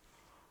sometimes.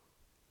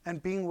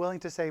 And being willing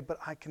to say, but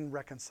I can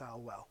reconcile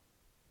well.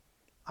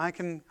 I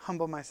can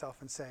humble myself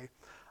and say,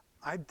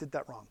 I did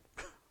that wrong.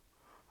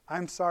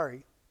 I'm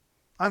sorry.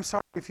 I'm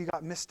sorry if you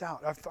got missed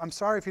out. I'm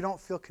sorry if you don't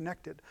feel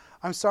connected.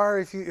 I'm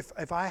sorry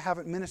if I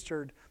haven't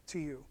ministered to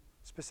you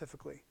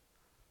specifically.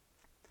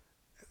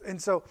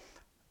 And so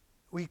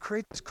we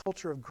create this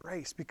culture of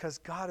grace because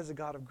God is a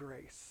God of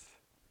grace.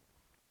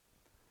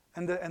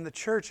 And the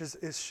church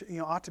is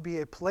ought to be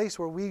a place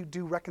where we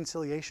do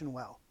reconciliation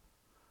well.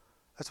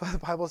 That's why the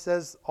Bible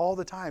says all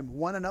the time,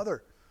 one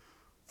another.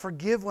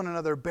 Forgive one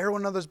another, bear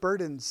one another's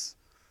burdens.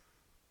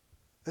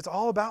 It's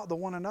all about the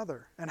one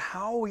another and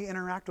how we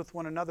interact with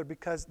one another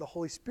because the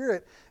Holy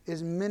Spirit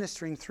is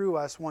ministering through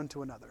us one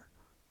to another.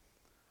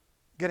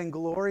 Getting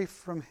glory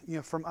from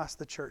us,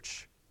 the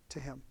church, to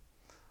Him.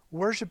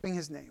 Worshiping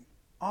His name,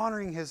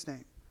 honoring His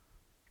name,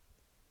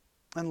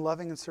 and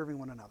loving and serving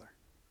one another.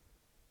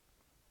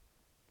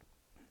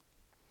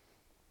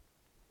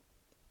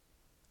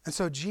 And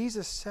so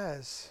Jesus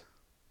says,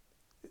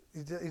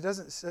 he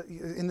doesn't say,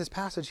 in this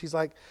passage, he's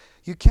like,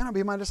 you cannot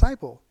be my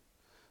disciple.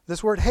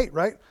 This word hate,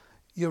 right?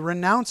 You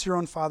renounce your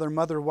own father,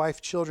 mother,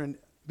 wife, children.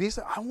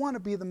 I want to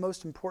be the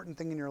most important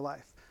thing in your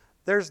life.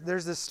 There's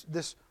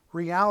this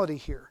reality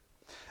here.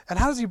 And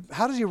how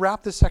does he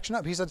wrap this section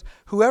up? He says,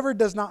 whoever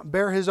does not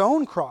bear his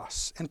own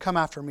cross and come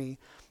after me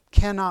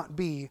cannot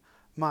be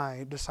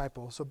my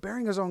disciple. So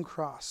bearing his own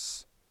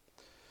cross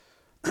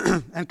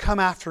and come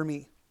after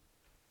me.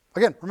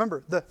 Again,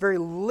 remember the very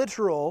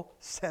literal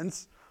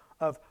sense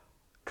of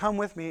come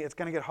with me, it's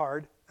going to get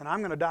hard, and I'm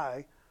going to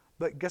die.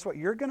 But guess what?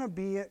 You're going to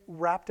be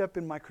wrapped up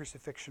in my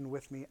crucifixion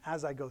with me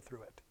as I go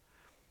through it.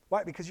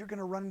 Why? Because you're going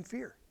to run in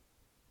fear.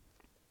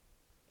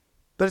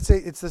 But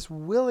it's this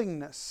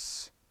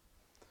willingness.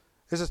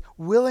 There's this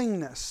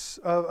willingness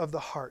of the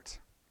heart.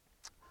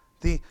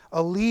 The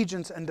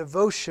allegiance and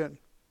devotion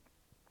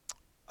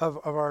of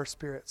our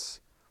spirits.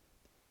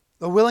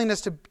 The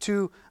willingness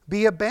to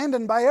be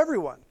abandoned by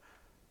everyone.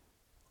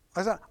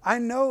 I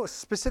know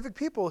specific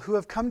people who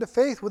have come to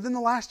faith within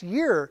the last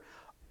year.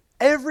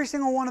 Every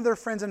single one of their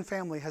friends and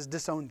family has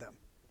disowned them.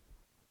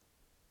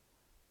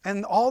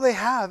 And all they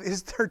have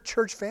is their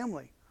church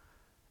family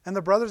and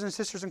the brothers and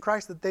sisters in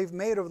Christ that they've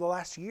made over the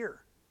last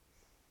year.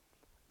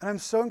 And I'm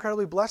so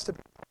incredibly blessed to be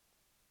on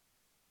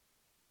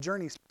the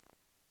journey.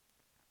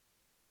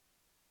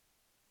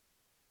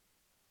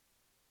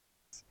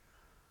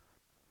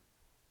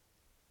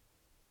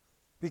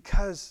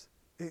 Because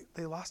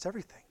they lost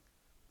everything.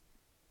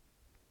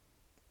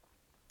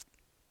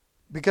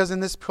 Because in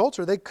this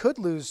culture, they could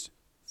lose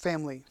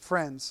family,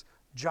 friends,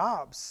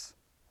 jobs,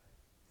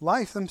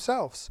 life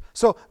themselves.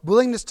 So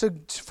willingness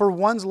for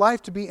one's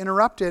life to be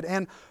interrupted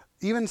and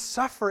even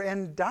suffer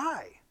and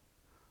die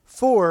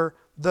for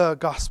the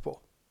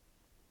gospel.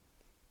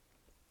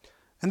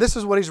 And this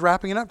is what he's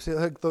wrapping it up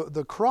to.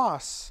 The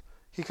cross,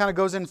 he kind of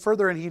goes in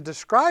further and he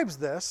describes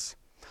this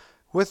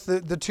with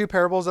the two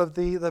parables of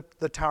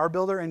the tower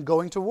builder and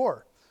going to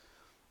war.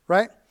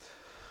 Right?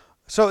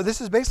 So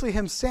this is basically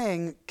him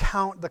saying,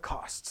 count the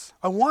costs.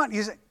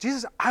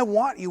 Jesus, I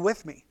want you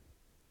with me.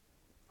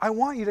 I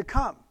want you to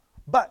come.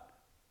 But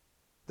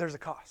there's a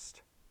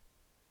cost.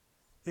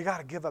 You got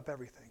to give up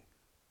everything.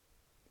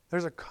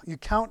 You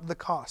count the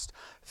cost.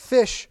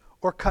 Fish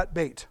or cut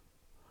bait.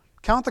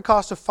 Count the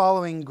cost of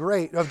following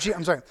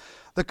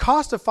the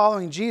cost of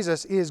following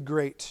Jesus is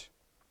great,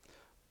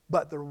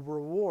 but the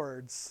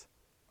rewards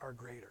are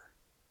greater.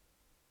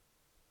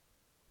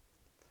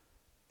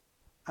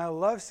 I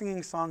love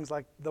singing songs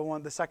like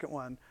the second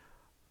one,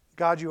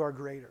 God, you are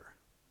greater.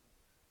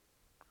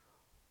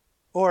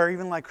 Or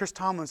even like Chris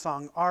Tomlin's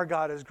song, Our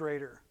God is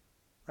Greater.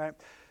 Right?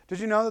 Did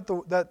you know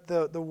that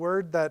the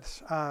word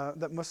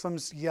that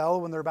Muslims yell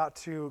when they're about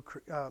to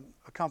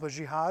accomplish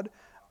jihad,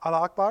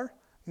 Allah Akbar,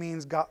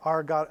 means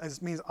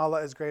means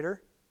Allah is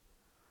greater?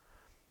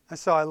 And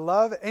so I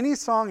love any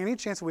song, any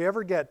chance we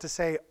ever get to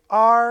say,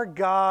 Our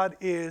God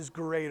is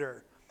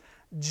greater.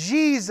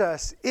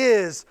 Jesus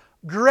is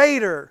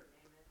greater.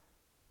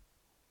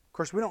 Of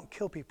course, we don't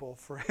kill people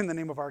in the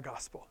name of our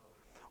gospel.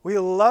 We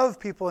love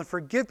people and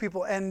forgive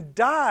people and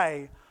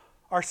die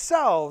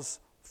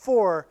ourselves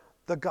for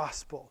the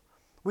gospel.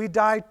 We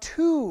die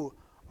to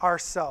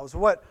ourselves,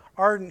 what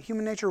our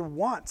human nature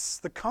wants,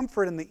 the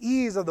comfort and the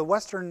ease of the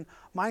Western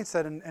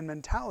mindset and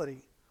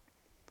mentality.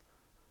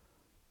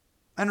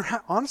 And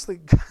honestly,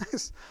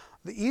 guys,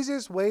 the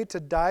easiest way to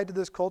die to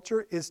this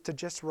culture is to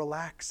just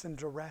relax and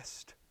to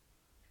rest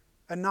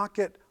and not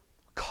get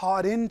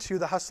caught into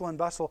the hustle and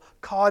bustle,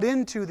 caught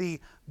into the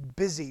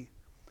busy.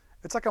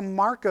 It's like a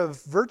mark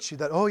of virtue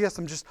that, oh yes,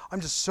 I'm just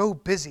so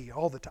busy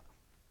all the time.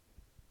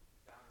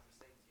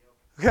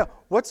 Yeah,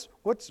 what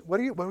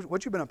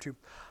you been up to?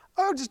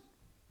 Oh, just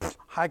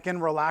hiking,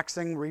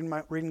 relaxing,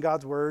 reading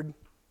God's word.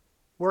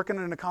 working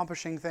and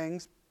accomplishing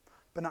things,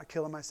 but not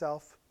killing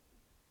myself.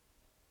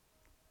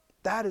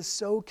 That is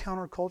so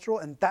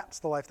countercultural, and that's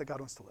the life that God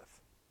wants to live.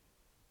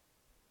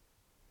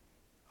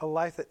 A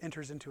life that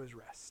enters into his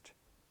rest.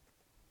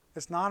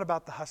 It's not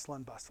about the hustle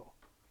and bustle.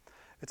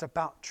 It's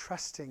about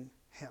trusting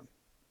him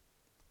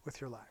with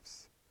your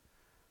lives.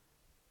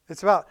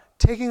 It's about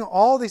taking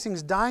all these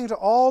things, dying to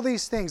all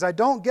these things. I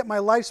don't get my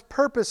life's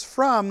purpose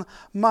from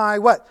my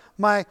what?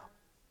 My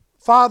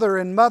father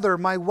and mother,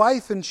 my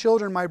wife and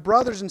children, my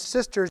brothers and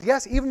sisters,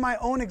 yes, even my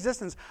own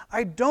existence.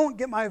 I don't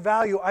get my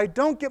value. I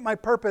don't get my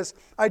purpose.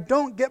 I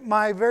don't get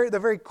the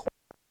very core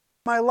of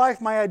my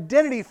life, my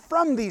identity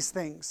from these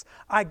things.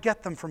 I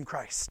get them from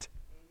Christ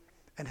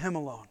and him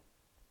alone.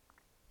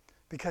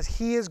 Because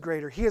he is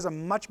greater. He is a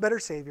much better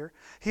Savior.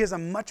 He is a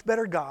much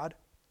better God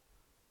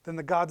than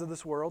the gods of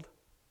this world.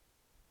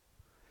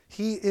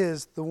 He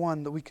is the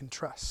one that we can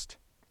trust.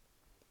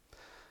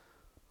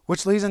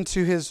 Which leads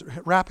into his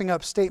wrapping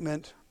up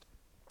statement.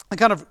 It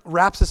kind of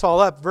wraps this all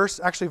up. Verse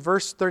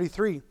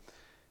 33.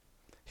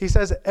 He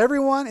says,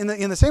 "Everyone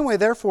in the same way,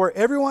 therefore,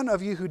 every one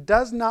of you who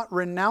does not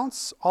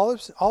renounce all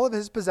of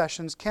his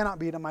possessions cannot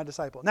be my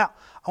disciple." Now,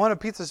 I want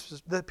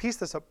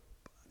to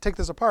take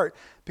this apart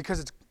because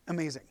it's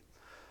amazing.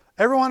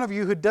 Every one of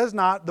you who does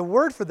not, the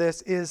word for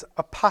this is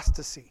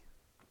apostasy,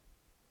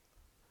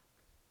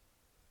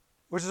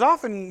 which is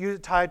often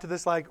tied to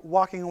this like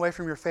walking away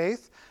from your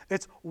faith.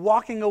 It's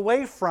walking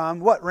away from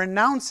what?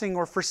 Renouncing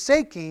or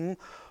forsaking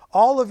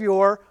all of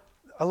your,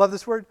 I love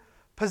this word,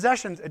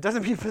 possessions. It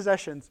doesn't mean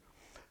possessions.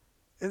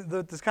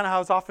 That's kind of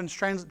how it's often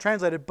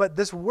translated. But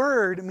this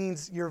word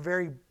means your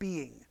very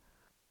being,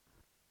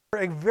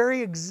 your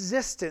very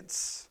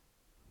existence,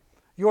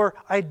 your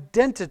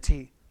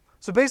identity.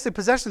 So basically,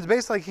 possessions,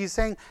 basically like he's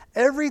saying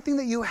everything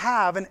that you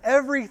have and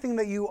everything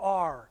that you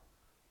are.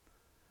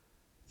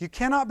 You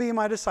cannot be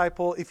my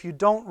disciple if you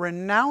don't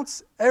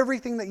renounce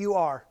everything that you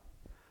are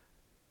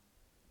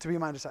to be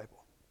my disciple.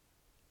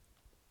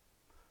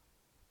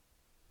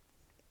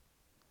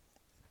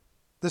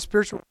 The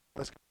spiritual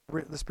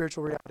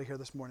reality here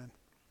this morning,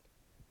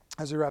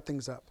 as we wrap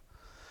things up.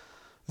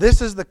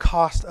 This is the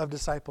cost of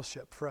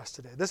discipleship for us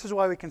today. This is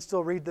why we can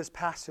still read this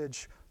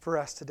passage for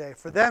us today.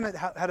 For them, it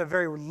had a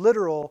very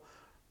literal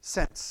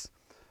sense.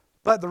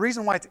 But the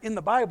reason why it's in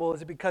the Bible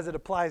is because it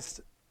applies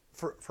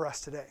for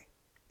us today.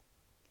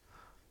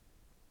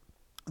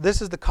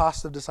 This is the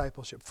cost of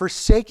discipleship.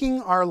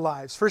 Forsaking our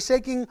lives,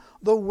 forsaking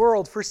the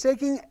world,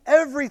 forsaking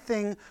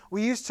everything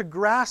we used to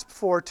grasp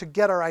for to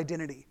get our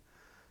identity,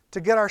 to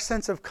get our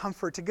sense of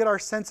comfort, to get our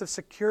sense of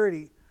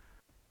security,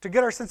 to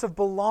get our sense of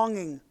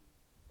belonging.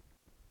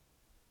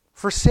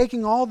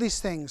 Forsaking all these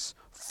things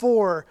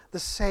for the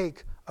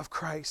sake of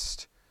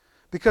Christ.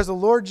 Because the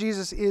Lord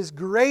Jesus is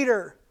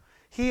greater.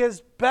 He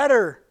is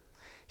better.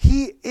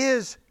 He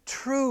is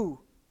true.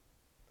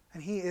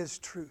 And He is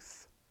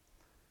truth.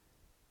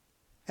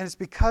 And it's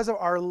because of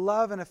our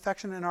love and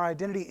affection and our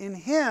identity in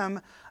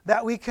Him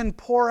that we can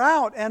pour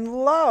out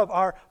and love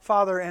our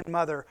father and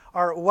mother,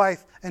 our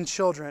wife and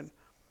children,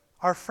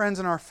 our friends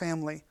and our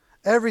family,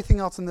 everything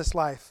else in this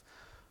life.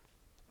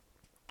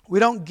 We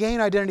don't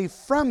gain identity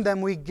from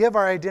them, we give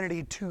our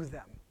identity to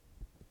them.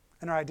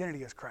 And our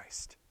identity is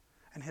Christ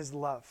and His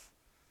love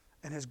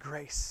and His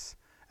grace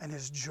and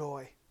His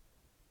joy.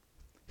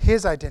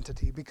 His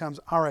identity becomes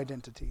our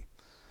identity.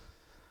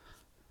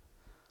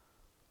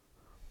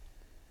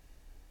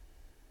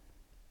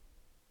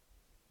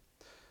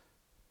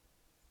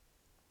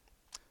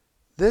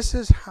 This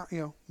is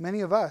how, many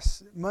of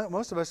us,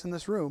 most of us in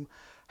this room,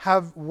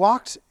 have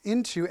walked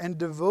into and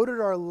devoted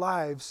our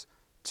lives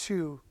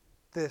to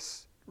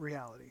this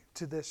reality,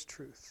 to this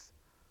truth.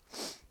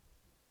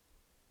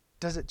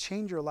 Does it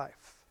change your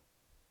life?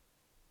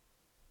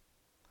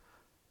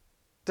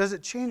 Does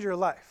it change your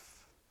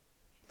life?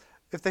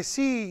 If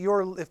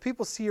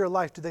people see your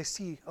life, do they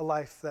see a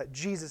life that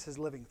Jesus is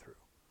living through?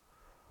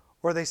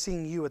 Or are they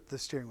seeing you at the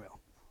steering wheel?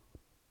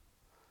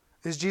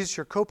 Is Jesus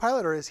your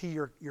co-pilot, or is He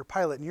your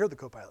pilot and you're the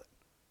co-pilot?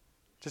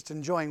 Just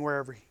enjoying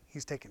wherever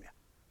He's taking you.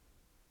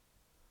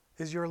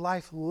 Is your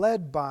life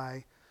led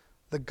by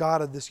the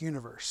God of this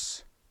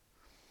universe?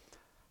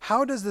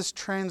 How does this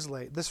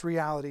translate, this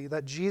reality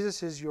that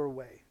Jesus is your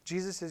way,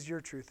 Jesus is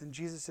your truth, and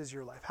Jesus is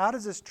your life? How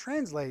does this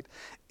translate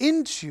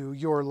into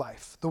your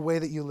life, the way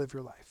that you live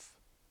your life?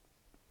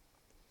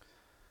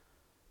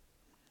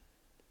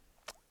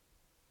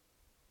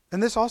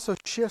 And this also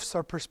shifts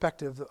our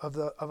perspective of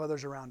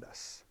others around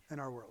us in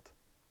our world.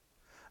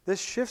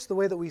 This shifts the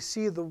way that we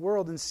see the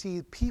world and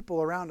see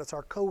people around us,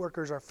 our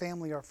coworkers, our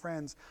family, our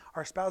friends,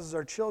 our spouses,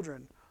 our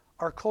children,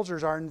 our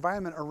cultures, our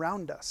environment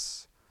around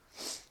us.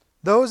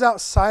 Those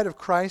outside of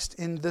Christ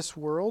in this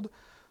world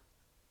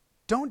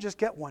don't just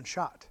get one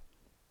shot.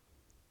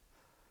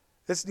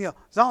 It's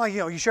not like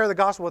you share the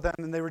gospel with them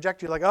and they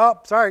reject you like, oh,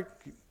 sorry,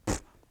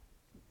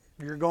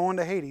 you're going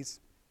to Hades.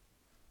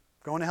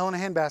 Going to hell in a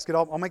handbasket.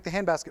 I'll make the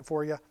handbasket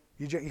for you.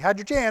 You had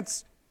your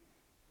chance.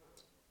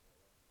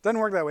 Doesn't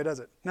work that way, does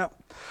it? No.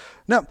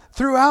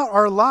 Throughout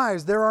our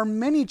lives, there are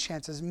many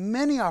chances,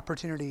 many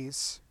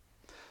opportunities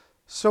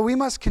So we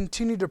must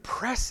continue to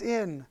press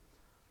in,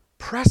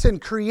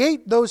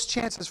 create those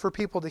chances for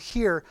people to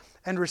hear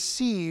and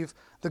receive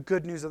the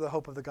good news of the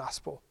hope of the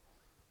gospel.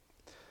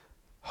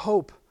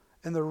 Hope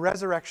in the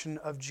resurrection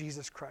of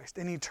Jesus Christ,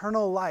 an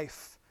eternal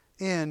life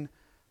in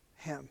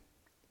Him.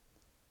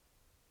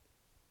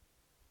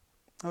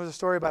 There was a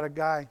story about a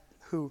guy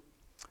who,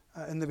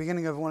 in the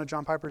beginning of one of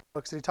John Piper's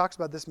books, he talks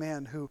about this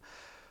man who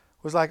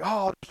was like,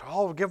 oh,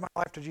 I'll give my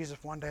life to Jesus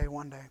one day. You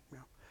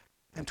know.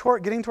 And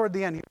getting toward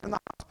the end, he was in the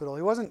hospital.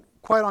 He wasn't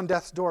quite on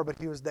death's door, but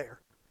he was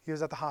there. He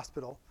was at the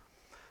hospital.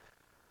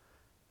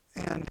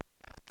 And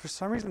for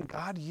some reason,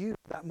 God used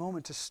that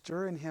moment to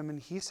stir in him, and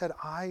he said,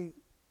 I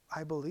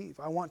believe.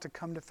 I want to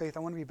come to faith.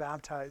 I want to be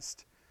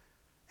baptized.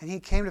 And he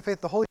came to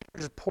faith. The Holy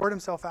Spirit just poured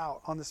himself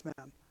out on this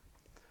man.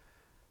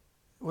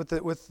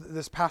 With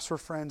this pastor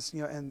friends,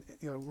 and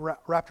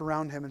wrapped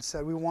around him and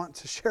said, we want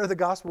to share the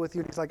gospel with you.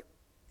 And he's like,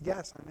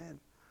 yes, I'm in.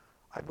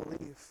 I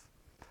believe.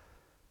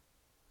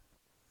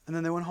 And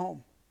then they went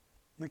home.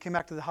 And they came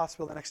back to the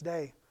hospital the next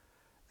day.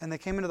 And they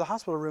came into the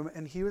hospital room,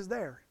 and he was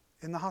there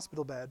in the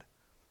hospital bed,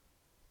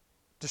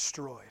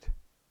 destroyed,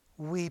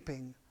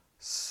 weeping,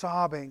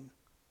 sobbing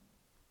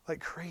like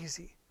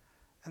crazy.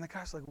 And the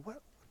guy's like,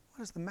 what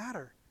is the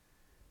matter?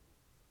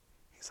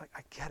 He's like,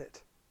 I get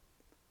it.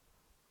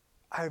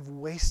 I've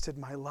wasted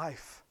my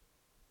life.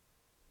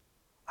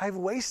 I've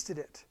wasted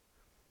it.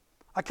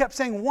 I kept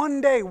saying one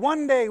day,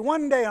 and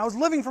I was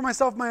living for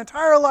myself my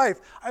entire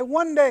life. I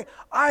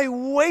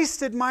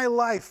wasted my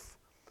life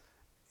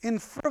in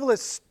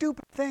frivolous,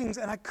 stupid things,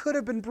 and I could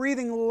have been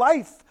breathing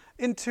life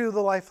into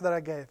the life that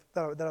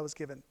I was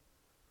given.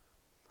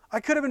 I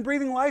could have been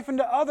breathing life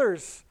into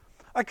others.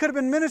 I could have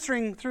been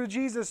ministering through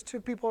Jesus to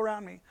people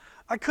around me.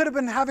 I could have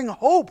been having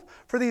hope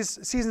for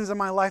these seasons of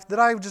my life that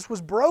I just was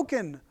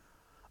broken.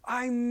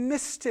 I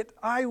missed it.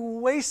 I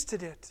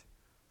wasted it.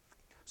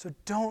 So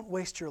don't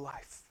waste your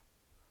life.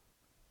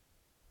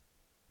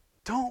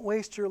 Don't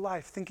waste your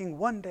life thinking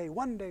one day.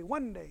 One day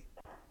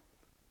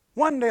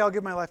I'll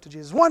give my life to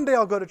Jesus. One day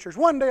I'll go to church.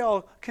 One day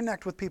I'll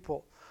connect with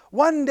people.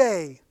 One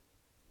day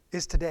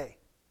is today.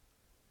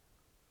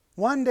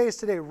 One day is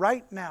today,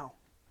 right now,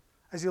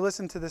 as you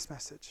listen to this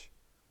message.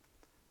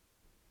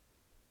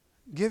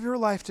 Give your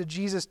life to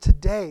Jesus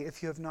today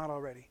if you have not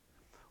already.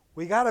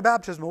 We got a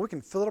baptismal. We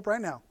can fill it up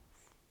right now.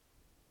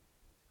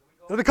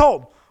 It'll be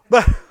cold,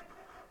 but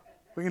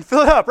we can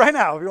fill it up right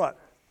now if you want.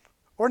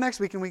 Or next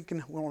week and we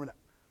can warm it up.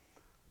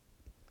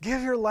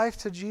 Give your life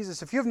to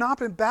Jesus. If you have not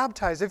been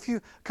baptized, if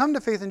you come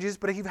to faith in Jesus,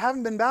 but if you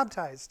haven't been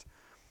baptized,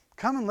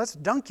 come and let's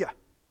dunk you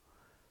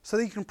so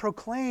that you can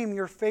proclaim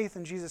your faith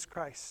in Jesus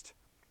Christ.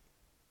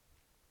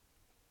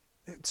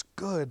 It's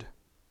good.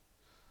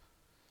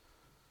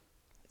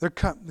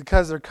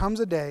 Because there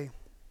comes a day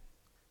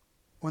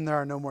when there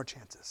are no more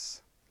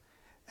chances,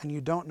 and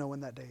you don't know when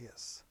that day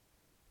is.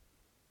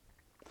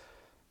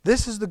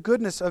 This is the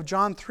goodness of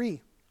John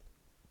 3.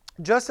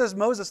 Just as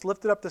Moses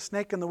lifted up the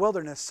snake in the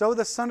wilderness, so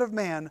the Son of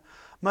Man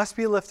must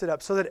be lifted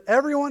up, so that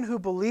everyone who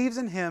believes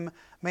in him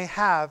may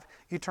have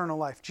eternal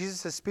life.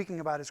 Jesus is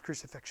speaking about his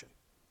crucifixion.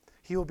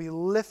 He will be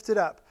lifted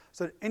up,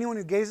 so that anyone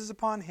who gazes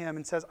upon him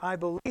and says, I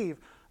believe,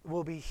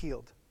 will be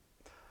healed.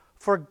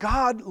 For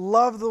God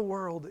loved the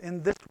world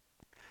in this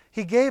way.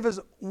 He gave his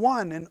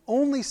one and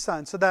only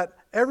Son, so that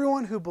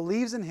everyone who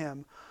believes in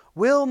him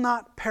will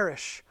not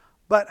perish,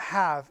 but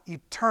have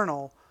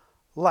eternal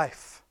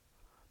life.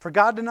 For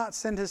God did not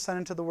send his Son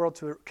into the world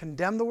to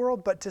condemn the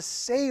world, but to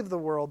save the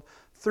world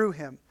through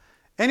him.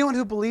 Anyone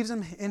who believes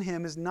in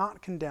him is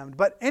not condemned,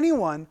 but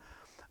anyone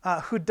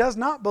who does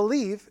not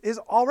believe is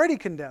already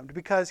condemned,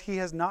 because he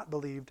has not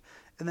believed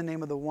in the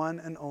name of the one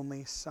and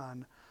only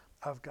Son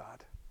of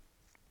God.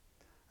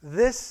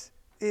 This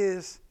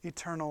is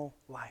eternal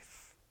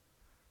life.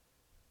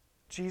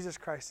 Jesus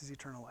Christ is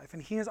eternal life,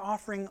 and he is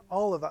offering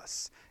all of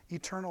us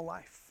eternal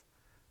life.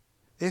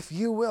 If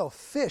you will,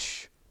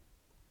 fish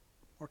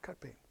or cut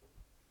bait.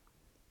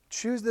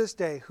 Choose this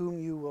day whom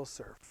you will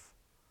serve.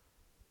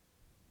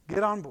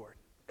 Get on board.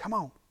 Come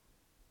on.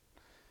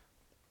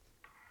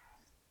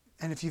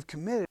 And if you've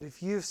committed,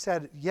 if you've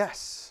said,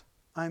 yes,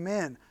 I'm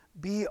in,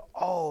 be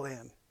all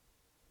in.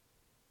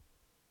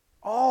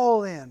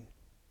 All in.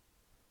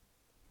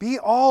 Be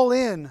all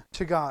in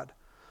to God.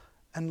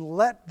 And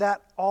let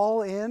that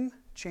all in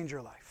change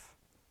your life.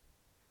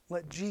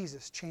 Let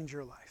Jesus change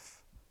your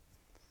life.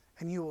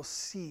 And you will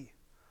see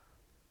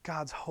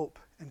God's hope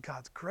and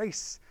God's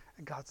grace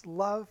and God's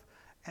love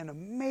and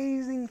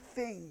amazing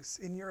things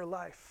in your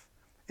life,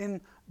 in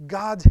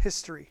God's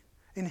history,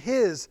 in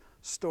his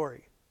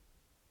story.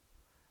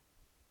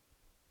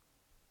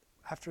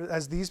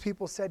 As these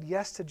people said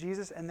yes to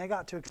Jesus and they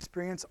got to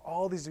experience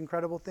all these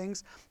incredible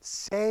things,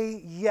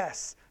 say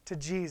yes to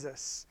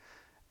Jesus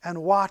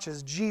and watch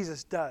as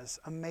Jesus does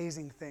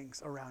amazing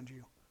things around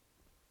you.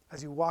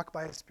 As you walk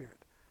by his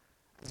Spirit,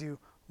 as you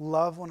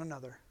love one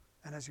another,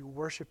 and as you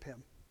worship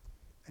him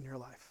in your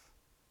life.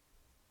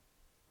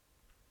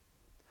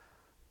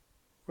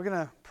 We're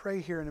going to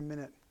pray here in a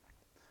minute.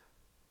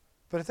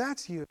 But if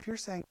that's you, if you're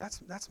saying,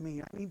 that's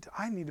me,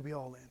 I need to be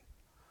all in.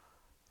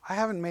 I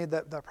haven't made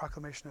that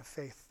proclamation of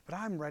faith, but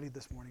I'm ready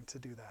this morning to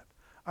do that.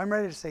 I'm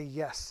ready to say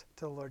yes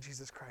to the Lord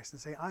Jesus Christ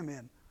and say, I'm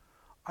in.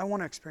 I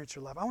want to experience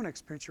your love. I want to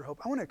experience your hope.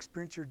 I want to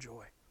experience your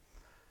joy,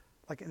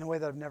 like in a way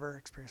that I've never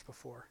experienced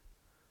before.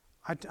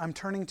 I'm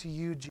turning to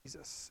you,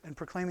 Jesus, and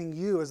proclaiming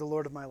you as the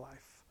Lord of my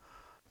life.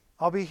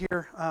 I'll be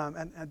here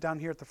and down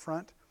here at the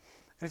front.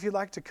 And if you'd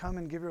like to come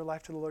and give your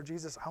life to the Lord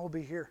Jesus, I will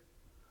be here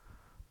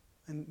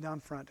and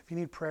down front. If you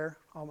need prayer,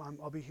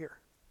 I'll be here.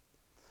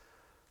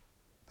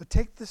 But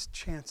take this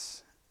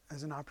chance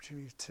as an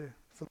opportunity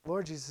for the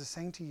Lord Jesus is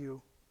saying to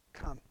you,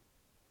 come.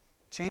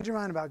 Change your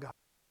mind about God.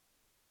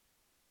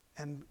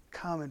 And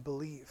come and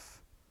believe.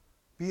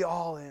 Be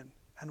all in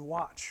and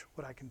watch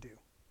what I can do.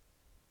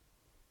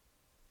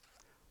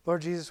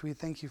 Lord Jesus, we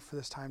thank you for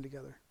this time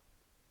together.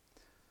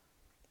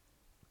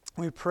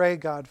 We pray,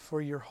 God,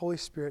 for your Holy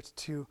Spirit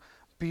to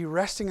be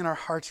resting in our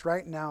hearts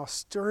right now,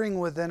 stirring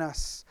within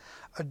us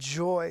a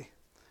joy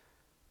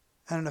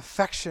and an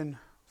affection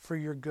for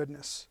your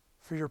goodness,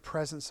 for your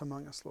presence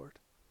among us, Lord.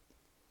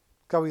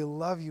 God, we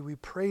love you, we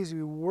praise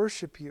you, we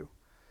worship you,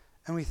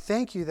 and we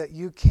thank you that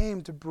you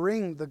came to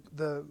bring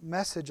the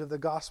message of the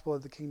gospel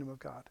of the kingdom of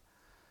God,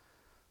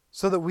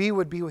 so that we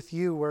would be with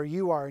you where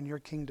you are in your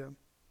kingdom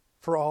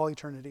for all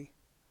eternity.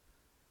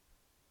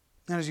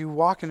 And as you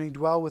walk and you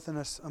dwell within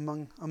us,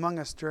 among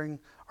us during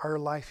our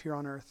life here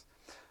on earth,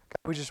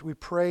 God, we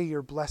pray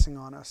your blessing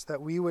on us,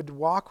 that we would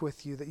walk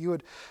with you, that you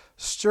would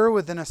stir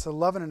within us a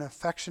love and an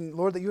affection,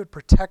 Lord, that you would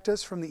protect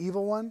us from the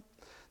evil one,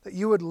 that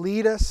you would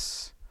lead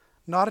us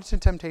not into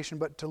temptation,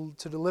 but to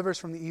deliver us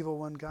from the evil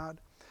one, God.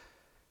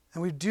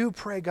 And we do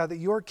pray, God, that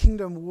your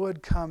kingdom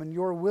would come and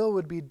your will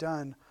would be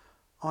done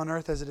on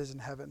earth as it is in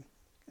heaven.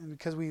 And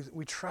because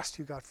we trust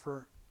you, God,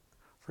 for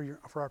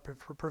our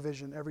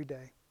provision every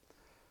day.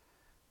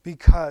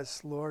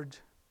 Because, Lord,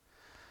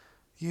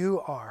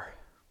 you are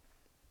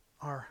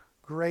our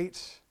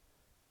great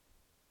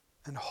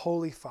and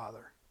holy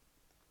Father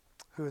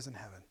who is in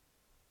heaven.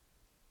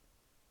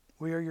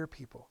 We are your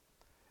people,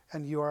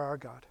 and you are our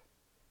God.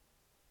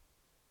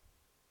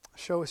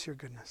 Show us your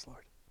goodness,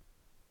 Lord.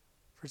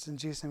 For it's in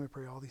Jesus' name we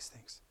pray all these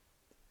things.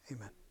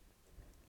 Amen.